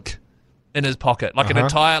silk in his pocket, like an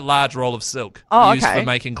entire large roll of silk Oh, used okay. for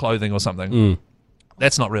making clothing or something.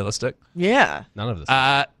 That's not realistic. Yeah. None of this.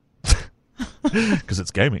 Because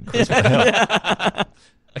it's gaming.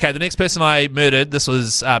 Okay, the next person I murdered, this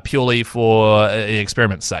was purely for the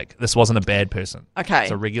experiment's sake. This wasn't a bad person. Okay.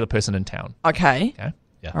 It's a regular person in town. Okay. Okay,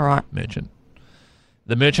 All right. merchant.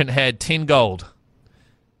 The merchant had 10 gold,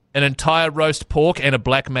 an entire roast pork, and a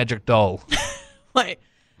black magic doll. Wait.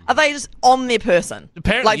 Are they just on their person?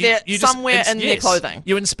 Apparently, like they're you just- somewhere in their yes. clothing.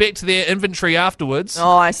 You inspect their inventory afterwards.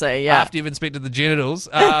 Oh, I see. Yeah. After you've inspected the genitals,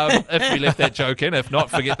 if we left that joke in. If not,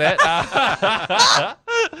 forget that.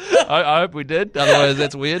 I hope we did. Otherwise,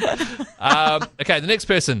 that's weird. Okay, the next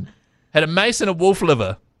person had a mace and a wolf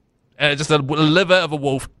liver. Just a liver of a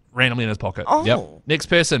wolf randomly in his pocket. Oh. Yep. Next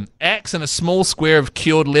person, axe and a small square of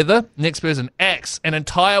cured leather. Next person, axe, an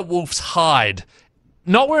entire wolf's hide.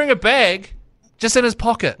 Not wearing a bag, just in his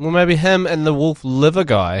pocket. Well, maybe him and the wolf liver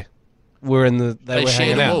guy were in the. They were shared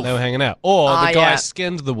hanging a out. wolf. They were hanging out. Or the guy yeah.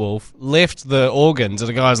 skinned the wolf, left the organs, and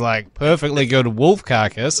the guy's like, perfectly good wolf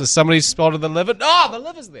carcass. Has somebody spotted the liver? Oh, the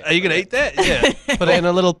liver's there. Are you going to eat that? Yeah. Put it in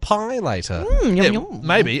a little pie later. Yeah,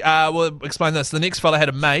 maybe. We'll explain this. The next fella had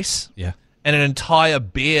a mace Yeah. and an entire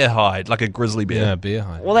bear hide, like a grizzly bear. Yeah, beer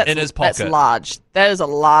hide. Well, that's, in his that's pocket. large. That is a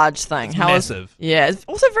large thing. It's How is- massive. yeah. It's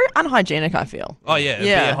also very unhygienic, I feel. Oh yeah, a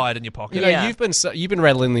Yeah. bear hide in your pocket. You know, Yeah. you've been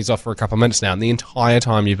rattling these off for a couple of minutes now, and the entire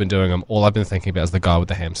time you've been doing them, all I've been thinking about is the guy with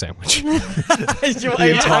the ham sandwich.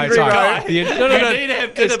 the entire time. No, need to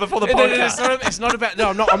have dinner before the No, podcast. it's not about. No,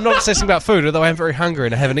 I'm not obsessing about food, although I am very hungry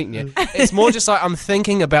and I haven't eaten yet. It's more just like I'm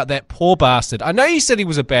thinking about that poor bastard. I know you said he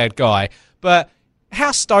was a bad guy, but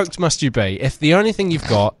how stoked must you be if the only thing you've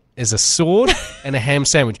got is a sword and a ham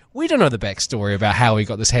sandwich? We don't know the backstory about how he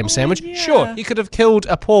got this ham sandwich. Sure, he could have killed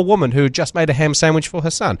a poor woman who had just made a ham sandwich for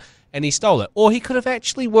her son, and he stole it. Or he could have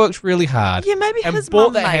actually worked really hard. Yeah, maybe and his bought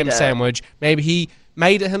mum that made ham it. sandwich. Maybe he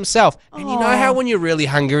made it himself. And you know how when you're really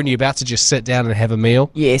hungry and you're about to just sit down and have a meal?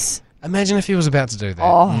 Yes. Imagine if he was about to do that.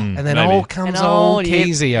 Oh. And then maybe. all comes And old yep.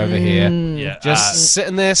 Keezy over here. Yeah, Just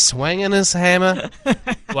sitting there swinging his hammer.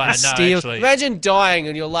 well, no, Steel. actually, Imagine dying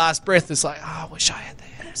and your last breath is like, oh, I wish I had the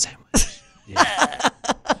ham sandwich.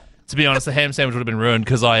 to be honest, the ham sandwich would have been ruined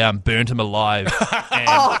because I burnt him alive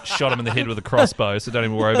and shot him in the head with a crossbow. So don't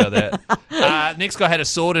even worry about that. Next guy had a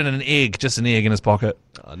sword and an egg, just an egg in his pocket.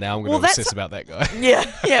 Oh, now I'm going Well, to that's- obsess about that guy. Yeah.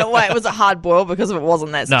 Yeah. Wait, was it hard boiled? Because if it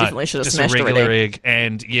wasn't, that's No, definitely should have just smashed a regular already. egg.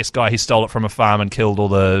 And yes, guy, he stole it from a farm and killed all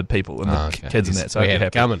the people and the Okay. kids and that. So we I'd had be it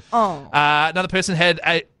happy. coming. Oh. Another person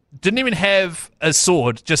didn't even have a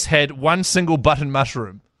sword, just had one single button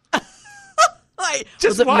mushroom. Wait, Just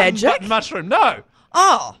was it one magic? button mushroom. No.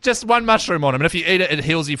 Oh. Just one mushroom on him, and if you eat it, it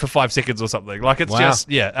heals you for 5 seconds or something. Like, it's Wow. just,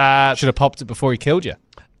 yeah. Should have popped it before he killed you.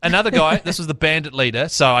 Another guy, this was the bandit leader,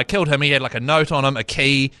 so I killed him. He had like a note on him, a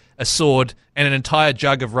key, a sword, and an entire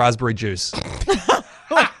jug of raspberry juice.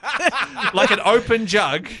 Like an open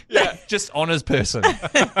jug, just on his person.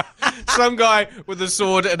 Some guy with a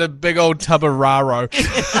sword and a big old tub of raro.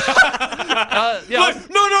 Yeah.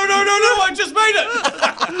 No, I just made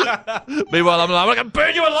it. Meanwhile, I'm going to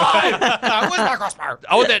burn you alive. Where's my crossbow?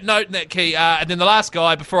 I want that note and that key. And then the last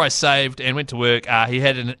guy, before I saved and went to work, he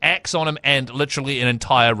had an axe on him and literally an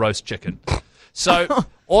entire roast chicken. So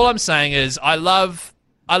all I'm saying is I love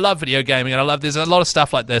video gaming, and there's a lot of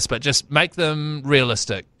stuff like this, but just make them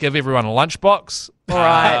realistic. Give everyone a lunchbox,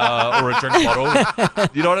 or a drink bottle.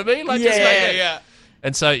 You know what I mean? Like, just make it.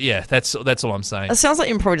 And so, yeah, that's all I'm saying. It sounds like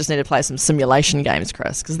you probably just need to play some simulation games,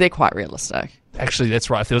 Chris, because they're quite realistic. Actually, that's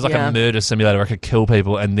right. If there was like a murder simulator, I could kill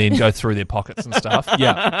people and then go through their pockets and stuff.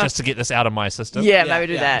 Just to get this out of my system. Yeah,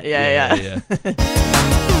 maybe do that. Yeah.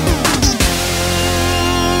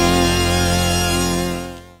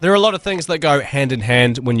 There are a lot of things that go hand in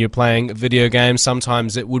hand when you're playing video games.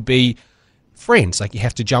 Sometimes it would be friends. Like, you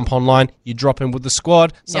have to jump online, you drop in with the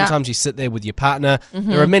squad. Sometimes you sit there with your partner.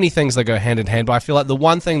 There are many things that go hand in hand, but I feel like the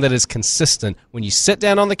one thing that is consistent when you sit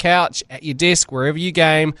down on the couch, at your desk, wherever you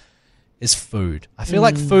game, is food. I feel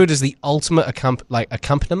like food is the ultimate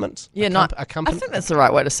accompaniment. Yeah, I think that's the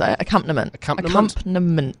right way to say it. Accompaniment.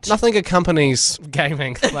 Nothing accompanies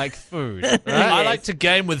gaming like food. Right? I like to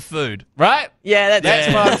game with food. Right? Yeah,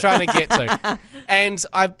 that's what I'm trying to get to. And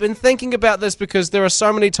I've been thinking about this because there are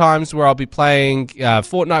so many times where I'll be playing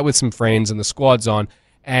Fortnite with some friends and the squad's on,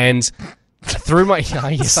 and through my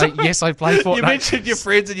yes, I play Fortnite. You mentioned your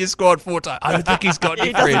friends and your squad Fortnite. I don't think he's got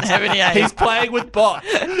any friends. Have any aim. He's playing with bots.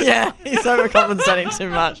 Yeah, he's overcompensating too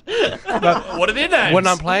much. What are their names? When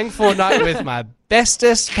I'm playing Fortnite with my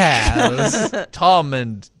bestest pals, Tom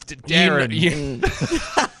and Darren,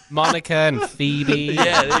 Monica and Phoebe.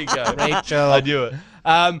 Yeah, there you go. Rachel. I knew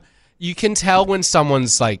it. You can tell when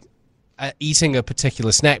someone's like eating a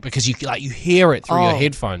particular snack because you hear it through your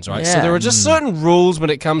headphones, right? Yeah. So there are just certain rules when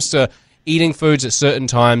it comes to eating foods at certain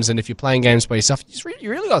times, and if you're playing games by yourself, you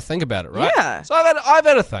really got to think about it, right? Yeah. So I've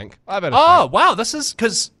had to think. Wow, this is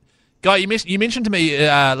because, Guy, you mentioned to me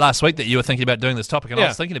last week that you were thinking about doing this topic, and I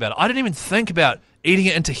was thinking about it. I didn't even think about eating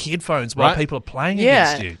it into headphones while people are playing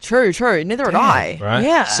against you. True. Neither had I. Right.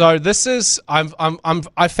 Yeah. So this is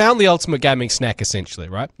I found the ultimate gaming snack essentially,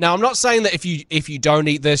 right? Now I'm not saying that if you don't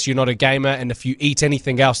eat this, you're not a gamer, and if you eat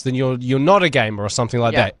anything else, then you're not a gamer or something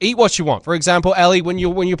like that. Eat what you want. For example, Ellie, when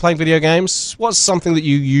you're playing video games, what's something that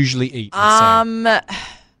you usually eat?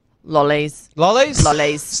 Lollies.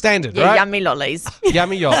 Lollies? Standard, right? Yummy lollies.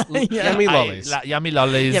 Yummy lollies. Yummy lollies. Yummy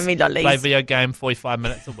lollies. Play video game 45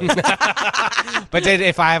 minutes a week. But then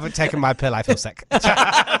if I haven't taken my pill, I feel sick. With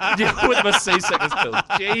my seasickness pills.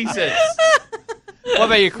 Jesus. What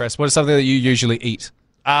about you, Chris? What is something that you usually eat?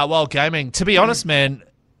 While gaming, to be honest, man,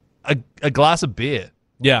 a glass of beer.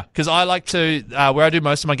 Yeah. Because I like to, where I do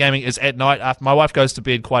most of my gaming is at night. After my wife goes to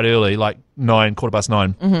bed quite early, like 9:15.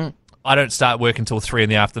 Mm-hmm. I don't start work until 3 in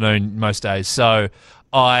the afternoon most days, so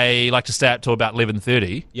I like to stay up till about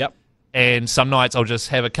 11:30. Yep. And some nights I'll just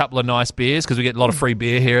have a couple of nice beers because we get a lot of free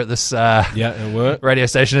beer here at this it'll work. radio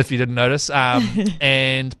station, if you didn't notice.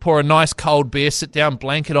 And pour a nice cold beer, sit down,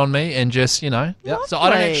 blanket on me, and just, So I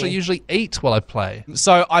don't actually usually eat while I play.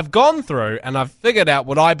 So I've gone through and I've figured out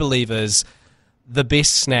what I believe is the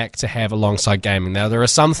best snack to have alongside gaming. Now, there are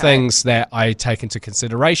some things that I take into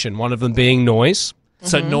consideration, one of them being noise.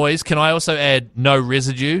 So noise. Can I also add no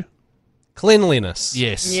residue? Cleanliness.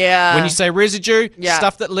 Yes. Yeah. When you say residue,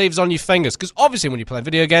 stuff that leaves on your fingers. Because obviously when you play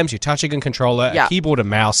video games, you're touching a controller, a keyboard, a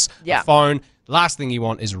mouse, a phone. The last thing you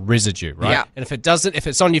want is residue, right? Yeah. And if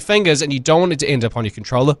it's on your fingers and you don't want it to end up on your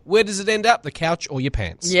controller, where does it end up? The couch or your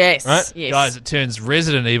pants? Yes. Right? Yes. Guys, it turns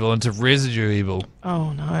Resident Evil into residue evil.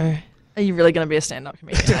 Oh, no. Are you really going to be a stand-up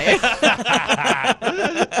comedian, are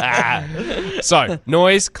you? So,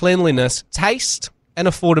 noise, cleanliness, taste, and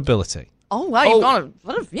affordability. Oh, wow. You've gone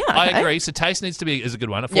I agree. So taste needs to be is a good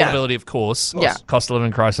one. Affordability, of course. Yeah. Cost of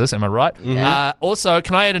living crisis. Am I right? Mm-hmm. Also,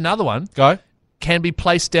 can I add another one? Go. Can be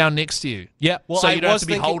placed down next to you. Yeah. Well, so you don't have to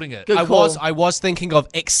be holding it. Good I call. was thinking of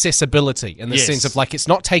accessibility in the sense of like it's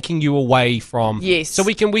not taking you away from. Yes. So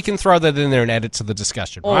we can throw that in there and add it to the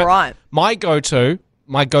discussion. All right. My go-to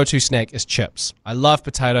snack is chips. I love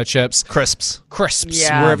potato chips. Crisps.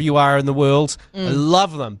 Yeah. Wherever you are in the world. I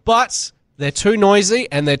love them. But they're too noisy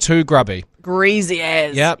and they're too grubby. Greasy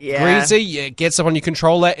as. Yep. Yeah. Greasy. It gets up on your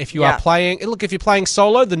controller. If you are playing, look, if you're playing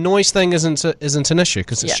solo, the noise thing isn't an issue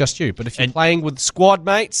because it's just you. But if you're playing with squad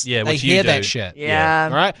mates, they which you hear do. that shit. Yeah.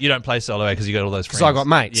 All right. You don't play solo because you got all those friends. So I got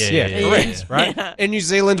mates. Correct. Right. In New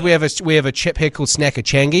Zealand, we have a chip here called Snacker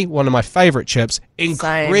Changi, one of my favourite chips.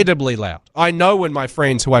 Incredibly loud. I know when my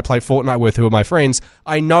friends who I play Fortnite with, who are my friends,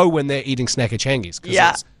 I know when they're eating Snacker Changis.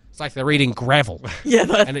 It's like they're eating gravel. Yeah,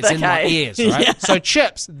 And it's in my okay. ears, right? Yeah. So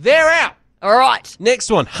chips, they're out. All right. Next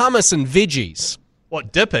one, hummus and veggies.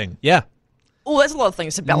 What, dipping? Yeah. Oh, there's a lot of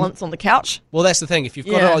things to balance on the couch. Well, that's the thing. If you've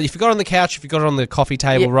got Yeah. it on the couch, if you've got it on the coffee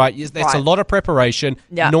table, Yeah, right? That's a right. lot of preparation.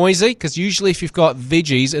 Yeah. Noisy, because usually if you've got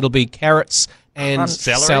veggies, it'll be carrots and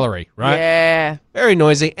celery, right? Yeah. Very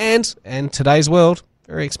noisy, and today's world,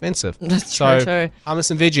 very expensive. That's so true too.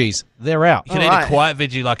 hummus and veggies, they're out. You can eat Alright. a quiet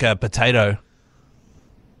veggie like a potato.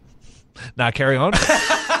 Nah, carry on.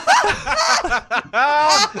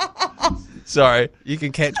 Sorry. You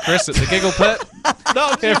can catch Chris at the giggle pit. No,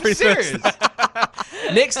 I'm Every serious.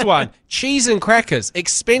 Next one, cheese and crackers,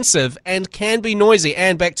 expensive and can be noisy.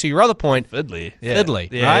 And back to your other point, Fiddly. fiddly,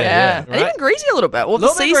 Yeah, right? Yeah. right. And even greasy a little bit. Well, the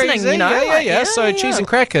Little bit seasoning, greasy, you know. Yeah, like, yeah. So cheese and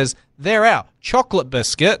crackers, they're out. Chocolate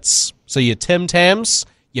biscuits, so your Tim Tams,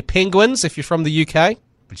 your Penguins, if you're from the UK,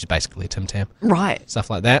 which is basically a Tim Tam, Right. stuff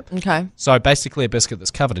like that. Okay. So basically a biscuit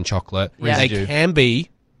that's covered in chocolate. Yeah. They Residue. can be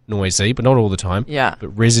noisy, but not all the time. Yeah. But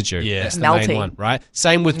residue, Yeah. that's the Melty. main one, right?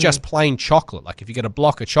 Same with just plain chocolate. Like if you get a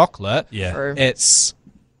block of chocolate, Yeah. True. it's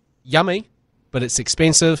yummy, but it's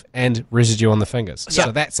expensive and residue on the fingers. Yeah.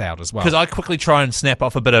 So that's out as well. Because I quickly try and snap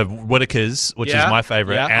off a bit of Whittaker's, which Yeah. is my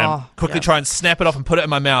favourite, Yeah. and Oh, quickly yeah. try and snap it off and put it in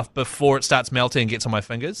my mouth before it starts melting and gets on my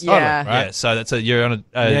fingers. Yeah. right. Yeah, so you're on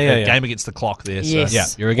a Yeah. game against the clock there. So. Yes. Yeah,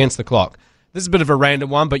 you're against the clock. This is a bit of a random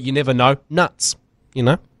one, but you never know. Nuts, you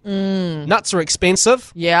know? Nuts are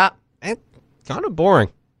expensive Yeah. and kind of boring.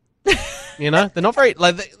 You know, they're not very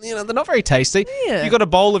they're not very tasty. Yeah. You got a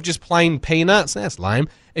bowl of just plain peanuts, that's lame.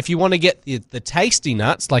 If you want to get the tasty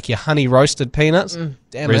nuts, like your honey roasted peanuts,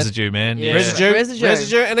 damn Residue, man. Yeah.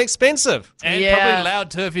 residue, and expensive. And Yeah. probably loud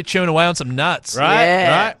too if you're chewing away on some nuts. Right,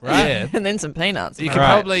 Yeah. right. Yeah. And then some peanuts. You am I can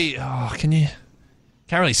right? probably,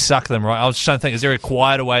 can't really suck them, right? I was trying to think, is there a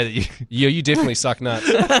quieter way that you, Yeah, you definitely suck nuts.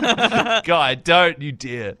 guy, don't you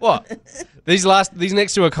dare. What? These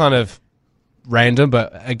next two are kind of random,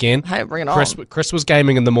 but again, Hey, bring it Chris was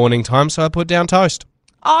gaming in the morning time, so I put down toast.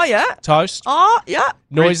 Oh, yeah. Toast. Oh, yeah.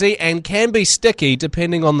 Noisy and can be sticky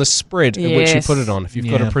depending on the spread in which you Yes. put it on. If you've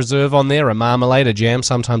got Yeah. a preserve on there, a marmalade, a jam,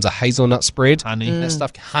 sometimes a hazelnut spread. Honey. That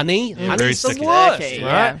stuff. Honey. very Honey's the sticky. worst, Sticky,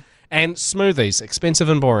 right? yeah. And smoothies, expensive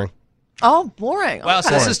and boring. Oh, boring. Wow, so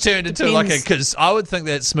Okay. this has turned into like a, Depends. because I would think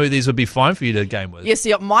that smoothies would be fine for you to game with. Yeah,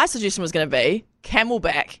 see, my suggestion was going to be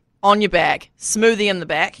Camelback on your back, smoothie in the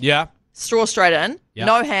back, Yeah. straw straight in, Yeah.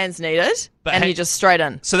 no hands needed, But and hey- you just straight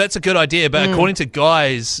in. So that's a good idea, but according to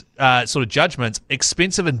Guy's sort of judgments,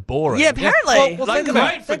 expensive and boring. Yeah, apparently. Well, Like, think about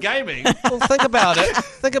great for gaming. Well, think about it.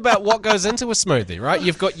 Think about what goes into a smoothie, right?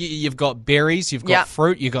 You've got berries, you've got Yeah.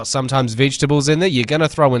 fruit, you've got sometimes vegetables in there. You're going to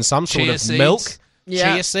throw in some sort Chia of seeds. milk,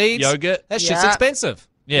 Yeah. chia seeds, Yogurt. That shit's Yeah. expensive.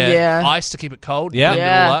 Yeah. Yeah. Ice to keep it cold. Yeah. Blend it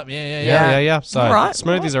Yeah. all up. Yeah. Yeah. So All right,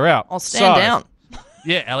 smoothies all are out. I'll stand So, down.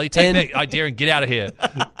 Yeah, Ellie, take And- that idea and get out of here.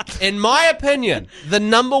 In my opinion, the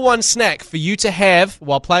number one snack for you to have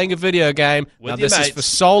while playing a video game, With now your this is mates. for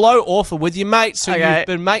solo or for with your mates who Okay. you've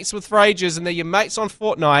been mates with for ages and they're your mates on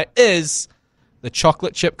Fortnite, is the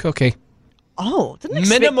chocolate chip cookie. Oh, didn't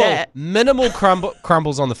expect that. Minimal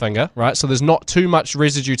crumbles on the finger, right? So there's not too much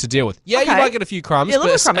residue to deal with. Yeah, you Okay. might get a few crumbs, Yeah, a but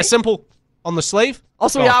little a crummy. simple on the sleeve.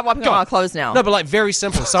 Also, we gone. are wiping Gone. up our clothes now. No, but like very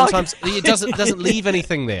simple. Sometimes it doesn't leave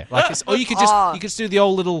anything there. Like or you could just Oh. you could just do the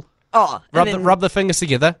old little Oh, and then rub the fingers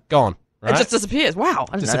together, gone. Right? it just disappears. Wow,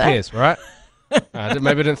 I didn't know that. disappears, right? Maybe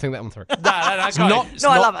I didn't think that one through. No, It's not, No,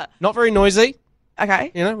 I love it. Not very noisy,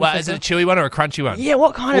 Okay. you know. Well, is it a chewy one or a crunchy one? Yeah,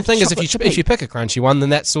 what kind Well, the of thing is, chocolate if you chippy? pick a crunchy one, then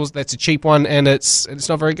that's a cheap one, and it's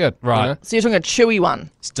not very good. you Right. know? So you're talking a chewy one.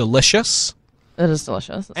 It's delicious, It is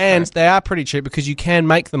delicious. That's and true. they are pretty cheap because you can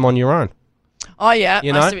make them on your own. Oh, yeah.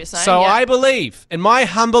 You I know. see what you're saying. So yeah. I believe, in my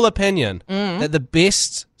humble opinion, that the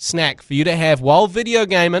best snack for you to have while video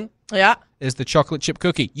gaming Yeah. is the chocolate chip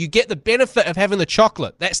cookie. You get the benefit of having the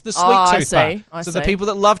chocolate. That's the sweet Oh, I tooth see. part. I So the see. people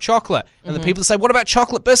that love chocolate and the people that say, "What about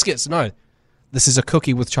chocolate biscuits?" No, this is a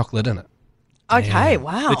cookie with chocolate in it. Okay,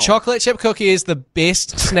 wow. The chocolate chip cookie is the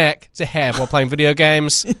best snack to have while playing video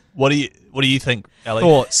games. What do you think, Ellie?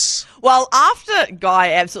 Thoughts? Well, after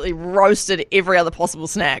Guy absolutely roasted every other possible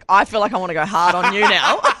snack, I feel like I want to go hard on you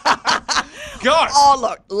now. Go! Oh,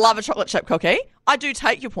 look, love a chocolate chip cookie. I do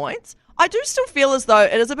take your points. I do still feel as though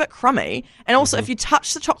it is a bit crummy. And also, if you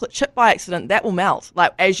touch the chocolate chip by accident, that will melt.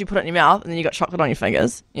 Like, as you put it in your mouth, and then you got chocolate on your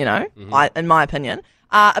fingers, you know, in my opinion.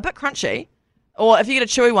 A bit crunchy. Or if you get a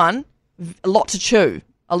chewy one, a lot to chew.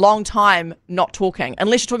 A long time not talking.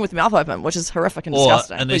 Unless you're talking with your mouth open, which is horrific and Or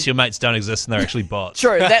disgusting. unless your mates don't exist and they're actually bots.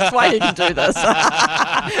 True, that's why you can do this.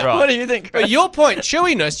 What do you think, Chris? But your point,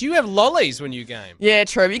 chewiness, you have lollies when you game. Yeah,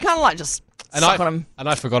 true. But you kind of like just suck on them. And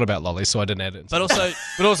I forgot about lollies, so I didn't add it. But also,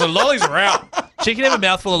 But also, lollies are out. She can have a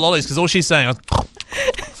mouthful of lollies because all she's saying is,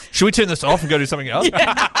 should we turn this off and go do something else?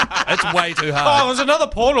 It's way too Oh, hard. there's another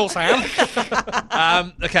portal, Sam.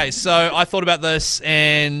 Okay, so I thought about this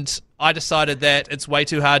and I decided that it's way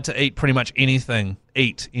too hard to eat pretty much anything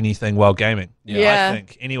while gaming. Yeah. I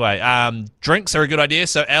think. Anyway, drinks are a good idea.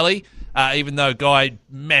 So, Ellie, even though Guy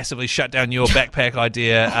massively shut down your backpack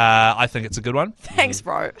idea, I think it's a good one. Thanks,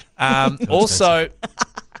 bro. Also,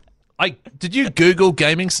 did you Google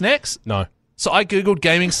gaming snacks? No. So I Googled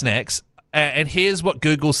gaming snacks, and here's what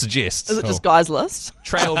Google suggests. Is it just guys' list?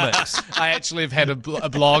 Trail mix. I actually have had a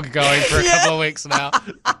blog going for a couple of weeks now.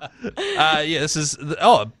 This is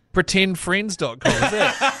pretendfriends.com.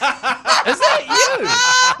 Is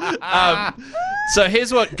that you? So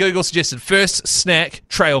here's what Google suggested. First snack,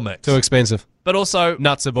 trail mix. Too expensive. But also,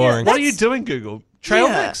 Nuts are boring. what are you doing, Google? Trail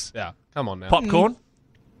Yeah. mix? Yeah, come on now. Popcorn?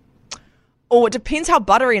 Oh, it depends how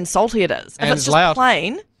buttery and salty it is. And If it's it's just loud.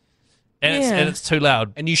 plain, And it's too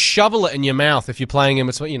loud. And you shovel it in your mouth if you're playing in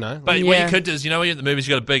between, But what Yeah. you could do is, when you're at the movies,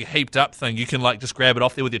 you got a big heaped up thing. You can just grab it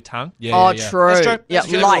off there with your tongue. yeah, oh, yeah. true. That's true. Yeah, You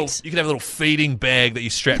can have a light. little- you can have a little feeding bag that you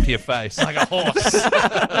strap to your face. Like a horse.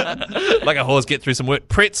 Like a horse, get through some work.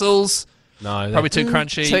 Pretzels, No, probably too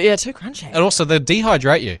crunchy. Too crunchy. and also they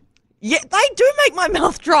dehydrate you. Yeah, they do make my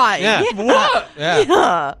mouth dry. Yeah. What?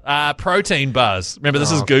 Yeah. Protein bars. Remember,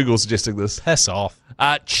 this is Google suggesting this. Piss off.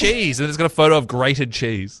 Cheese, and it's got a photo of grated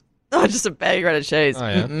cheese. Oh, just a bag of grated cheese. Oh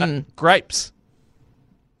yeah. Grapes.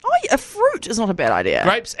 Oh, yeah, a fruit is not a bad idea.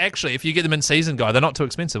 Grapes, actually, if you get them in season, Guy, they're not too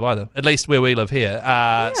expensive either. At least where we live here.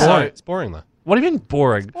 Boring. So, It's boring though. what do you mean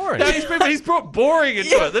boring? Boring. No, he's brought boring into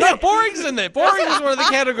it. No, boring's in there. Boring was one of the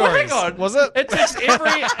categories. Hang on. Was it? It ticks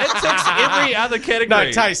every other category.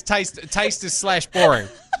 No, taste is slash boring.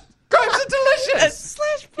 Grapes are delicious.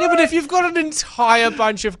 Yeah, but if you've got an entire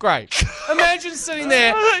bunch of grapes, imagine sitting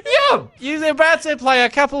there, you're about to play a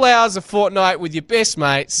couple hours of Fortnite with your best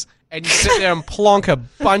mates, and you sit there and plonk a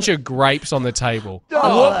bunch of grapes on the table.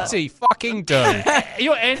 Whoopsie fucking do.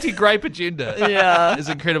 Your anti-grape agenda Yeah. is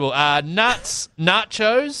incredible. Nuts,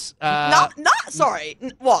 nachos.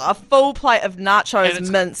 A full plate of And nachos, it's-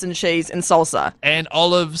 mince and cheese and salsa. And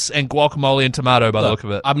olives and guacamole and tomato by the look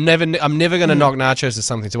of it. I'm never going to knock nachos as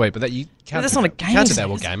something to eat, but that you can't. that's not a Can't gaming do that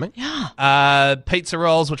while thing, gaming. Yeah. Pizza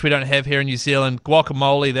rolls, which we don't have here in New Zealand.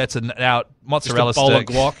 Guacamole, that's an out. Just Mozzarella a bowl stick.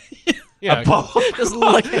 of guac. Yeah. Just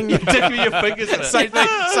licking your Dipping your fingers in it. Same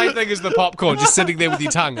thing as the popcorn, just sitting there with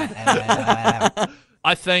your tongue.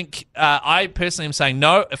 I think I personally am saying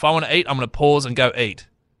no. If I want to eat, I'm going to pause and go eat.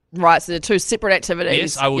 Right, so they're two separate activities.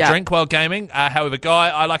 Yes, I will Yeah. drink while gaming. However, Guy,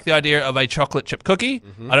 I like the idea of a chocolate chip cookie.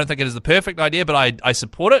 I don't think it is the perfect idea, but I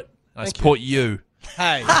support it. I support you.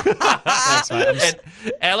 Hey. Thanks, mate.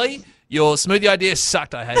 And Ellie, your smoothie idea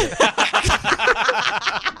sucked. I hate it.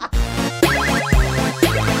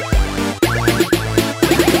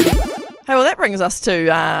 Hey, well, that brings us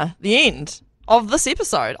to the end of this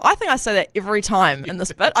episode. I think I say that every time in this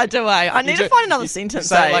bit. I do. I need to find another sentence.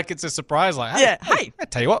 Say it like it's a surprise. Like, hey, Yeah, hey. I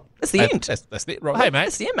tell you what, It's the end. That's it, right? Hey, mate.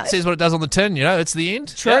 That's the end, mate. Says what it does on the tin. It's the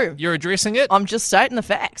end. True. Yeah, you're addressing it. I'm just stating the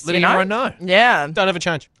facts. Letting you know? everyone know. Yeah. Don't ever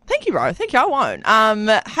change. Thank you, bro. Thank you. I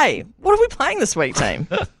won't. Hey, what are we playing this week, team?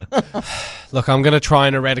 Look, I'm going to try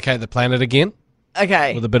and eradicate the planet again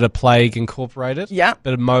Okay. with a bit of Plague incorporated. Yeah.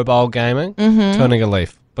 Bit of mobile gaming. Turning a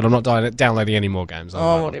leaf. But I'm not downloading any more games.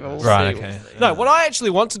 Oh, whatever. We'll Right, see. okay. No, what I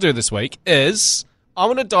actually want to do this week is I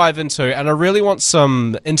want to dive into, and I really want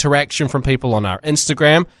some interaction from people on our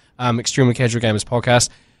Instagram, Extremely Casual Gamers Podcast,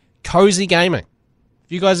 cozy gaming. Have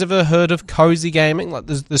you guys ever heard of cozy gaming? Like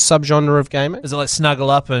the subgenre of gaming? Is it like snuggle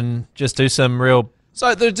up and just do some real...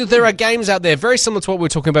 So there are games out there very similar to what we were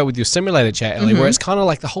talking about with your simulator chat, Ellie, where it's kind of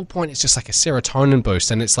like the whole point is just like a serotonin boost,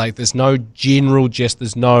 and it's like there's no general gist,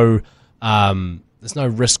 there's no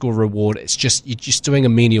risk or reward. It's just you're just doing a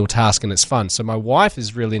menial task and it's fun. So my wife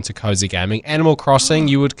is really into cozy gaming. Animal Crossing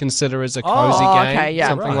you would consider as a cozy game, okay, yeah.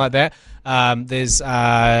 something like that. There's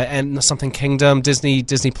and something Kingdom,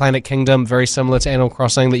 Disney Planet Kingdom, very similar to Animal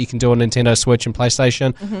Crossing that you can do on Nintendo Switch and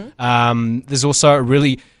PlayStation. There's also a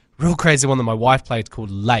real crazy one that my wife played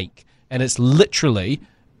called Lake, and it's literally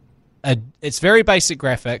it's very basic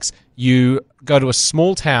graphics. You go to a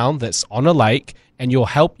small town that's on a lake, and you'll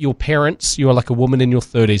help your parents. You're like a woman in your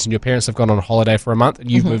 30s, and your parents have gone on holiday for a month, and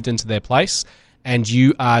you've moved into their place, and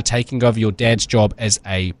you are taking over your dad's job as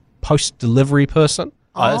a post-delivery person.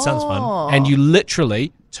 Oh, that sounds fun. And you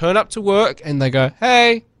literally turn up to work, and they go,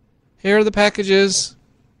 "Hey, here are the packages,"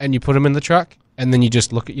 and you put them in the truck. And then you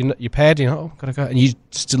just look at your pad, oh, gotta go, and you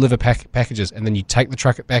just deliver packages, and then you take the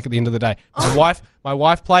truck back at the end of the day. My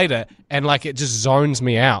wife played it, and like it just zones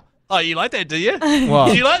me out. Oh, you like that, do you? Well,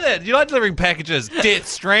 Do you like that? Do you like delivering packages? Death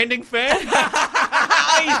Stranding fan?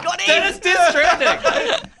 he's got That is Death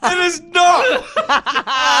Stranding. It is not.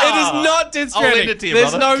 It is not Death I'll lend Stranding. it to you,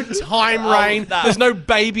 There's brother. no time rain. no. There's no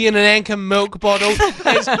baby in an Anchor milk bottle.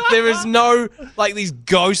 There is no like these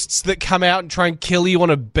ghosts that come out and try and kill you on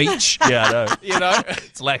a beach. Yeah, I know. You know,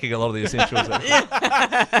 It's lacking a lot of the essentials.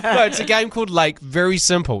 no, it's a game called Lake. Very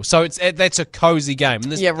simple. So that's a cozy game.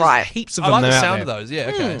 And there's, Yeah, right. There's heaps of I them like the out sound there. of those.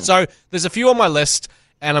 Yeah, okay. So there's a few on my list,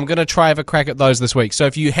 and I'm going to try have a crack at those this week. So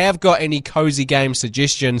if you have got any cozy game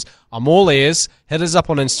suggestions, I'm all ears. Hit us up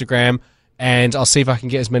on Instagram, and I'll see if I can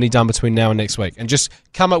get as many done between now and next week. And just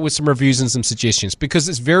come up with some reviews and some suggestions, because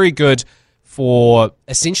it's very good for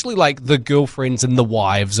essentially like the girlfriends and the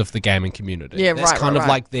wives of the gaming community. Yeah, That's right, kind right, of right.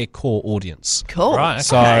 like their core audience. Cool. Right, okay.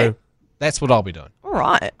 So that's what I'll be doing. All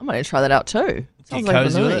right. I'm going to try that out too. Sounds like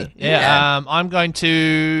Cozy a with movie. it. Yeah. I'm going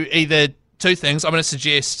to either two things. I'm going to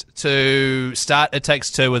suggest to start It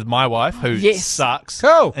Takes Two with my wife, who Yes. sucks,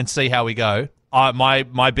 Cool. and see how we go. My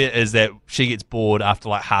bet is that she gets bored after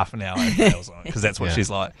like half an hour because that's what she's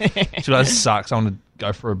like. She's like, this sucks. I want to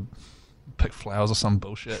go for a pick flowers or some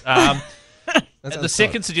bullshit. The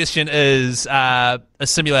second suggestion is a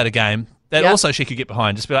simulator game that Yep. also she could get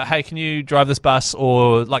behind. Just be like, hey, can you drive this bus?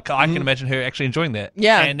 Or like, I can imagine her actually enjoying that.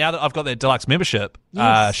 Yeah. And now that I've got that deluxe membership,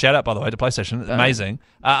 Yes. shout out by the way to PlayStation, amazing.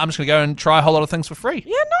 I'm just going to go and try a whole lot of things for free.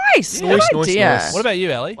 Yeah, nice. Good Nice, nice, idea. nice. What about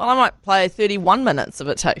you, Ali? Well, I might play 31 minutes of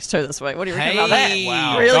It Takes Two this week. What do you reckon about that? Hey,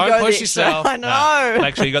 wow. Really Don't go push the extra. yourself. I know.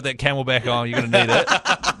 Make sure you got that Camelback on. You're going to need it.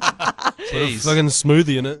 Jeez. Fucking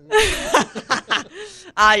smoothie in it.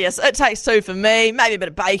 Yes, It Takes Two for me. Maybe a bit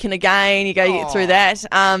of bacon again. You get through that.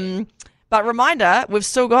 But reminder, we've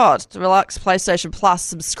still got Deluxe PlayStation Plus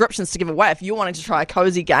subscriptions to give away. If you're wanting to try a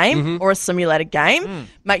cozy game or a simulator game,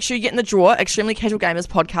 make sure you get in the drawer. Extremely Casual Gamers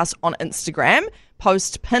Podcast on Instagram.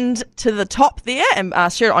 Post pinned to the top there and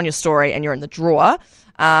share it on your story, and you're in the drawer.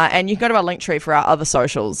 And you can go to our link tree for our other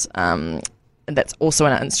socials. And that's also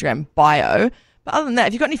in our Instagram bio. But other than that,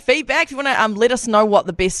 if you've got any feedback, if you want to let us know what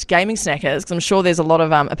the best gaming snack is, because I'm sure there's a lot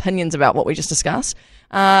of opinions about what we just discussed,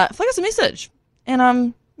 flick us a message.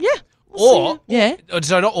 And yeah. Or Yeah.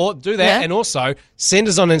 or do that, Yeah. and also send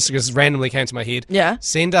us on Instagram. This randomly came to my head. Yeah.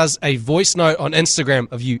 Send us a voice note on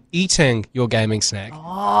Instagram of you eating your gaming snack,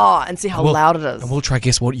 Oh, and see how loud it is. and we'll try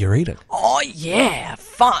guess what you're eating. Oh, yeah.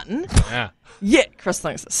 Fun. Yeah, Yeah. Chris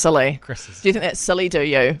thinks it's silly. Chris is- Do you think that's silly, do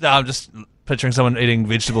you? No, I'm just picturing someone eating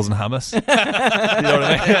vegetables and hummus. You know what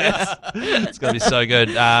I mean? It's going to be so good.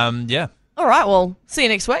 Yeah. All right. Well, see you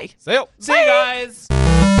next week. See you. See you guys.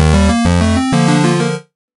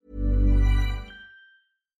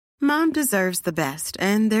 Mom deserves the best,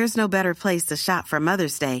 and there's no better place to shop for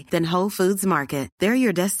Mother's Day than Whole Foods Market. They're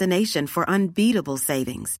your destination for unbeatable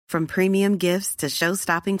savings, from premium gifts to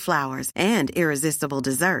show-stopping flowers and irresistible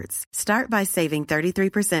desserts. Start by saving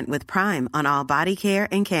 33% with Prime on all body care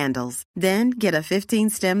and candles. Then get a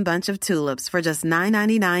 15-stem bunch of tulips for just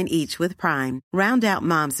 $9.99 each with Prime. Round out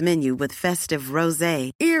Mom's menu with festive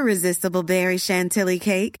rosé, irresistible berry chantilly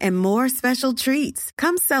cake, and more special treats.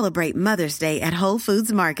 Come celebrate Mother's Day at Whole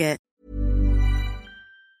Foods Market.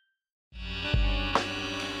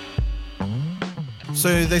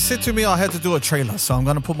 So they said to me I had to do a trailer, so I'm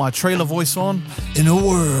going to put my trailer voice on. In a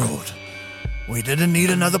world, we didn't need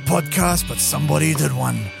another podcast, but somebody did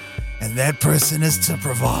one. And that person is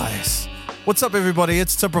Timprovise. What's up, everybody?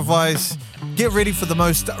 It's Timprovise. Get ready for the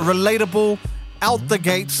most relatable, out the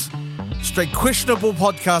gates, straight questionable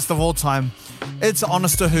podcast of all time. It's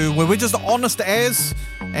Honest to Who, where we're just honest as,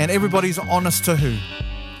 and everybody's honest to who.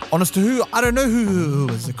 Honest to who? I don't know who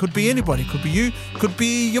is. It could be anybody. Could be you. Could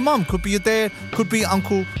be your mum. Could be your dad. Could be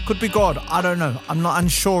uncle. Could be God. I don't know. I'm not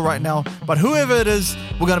unsure right now. But whoever it is,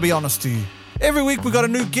 we're going to be honest to you. Every week we got a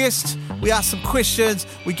new guest. We ask some questions.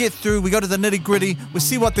 We get through. We go to the nitty gritty. We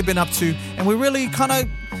see what they've been up to. And we really kind of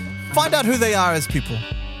find out who they are as people.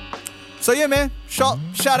 So yeah, man. Shout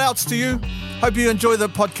outs to you. Hope you enjoy the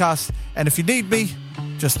podcast. And if you need me,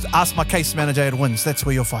 just ask my case manager at Wins. That's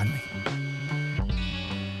where you'll find me.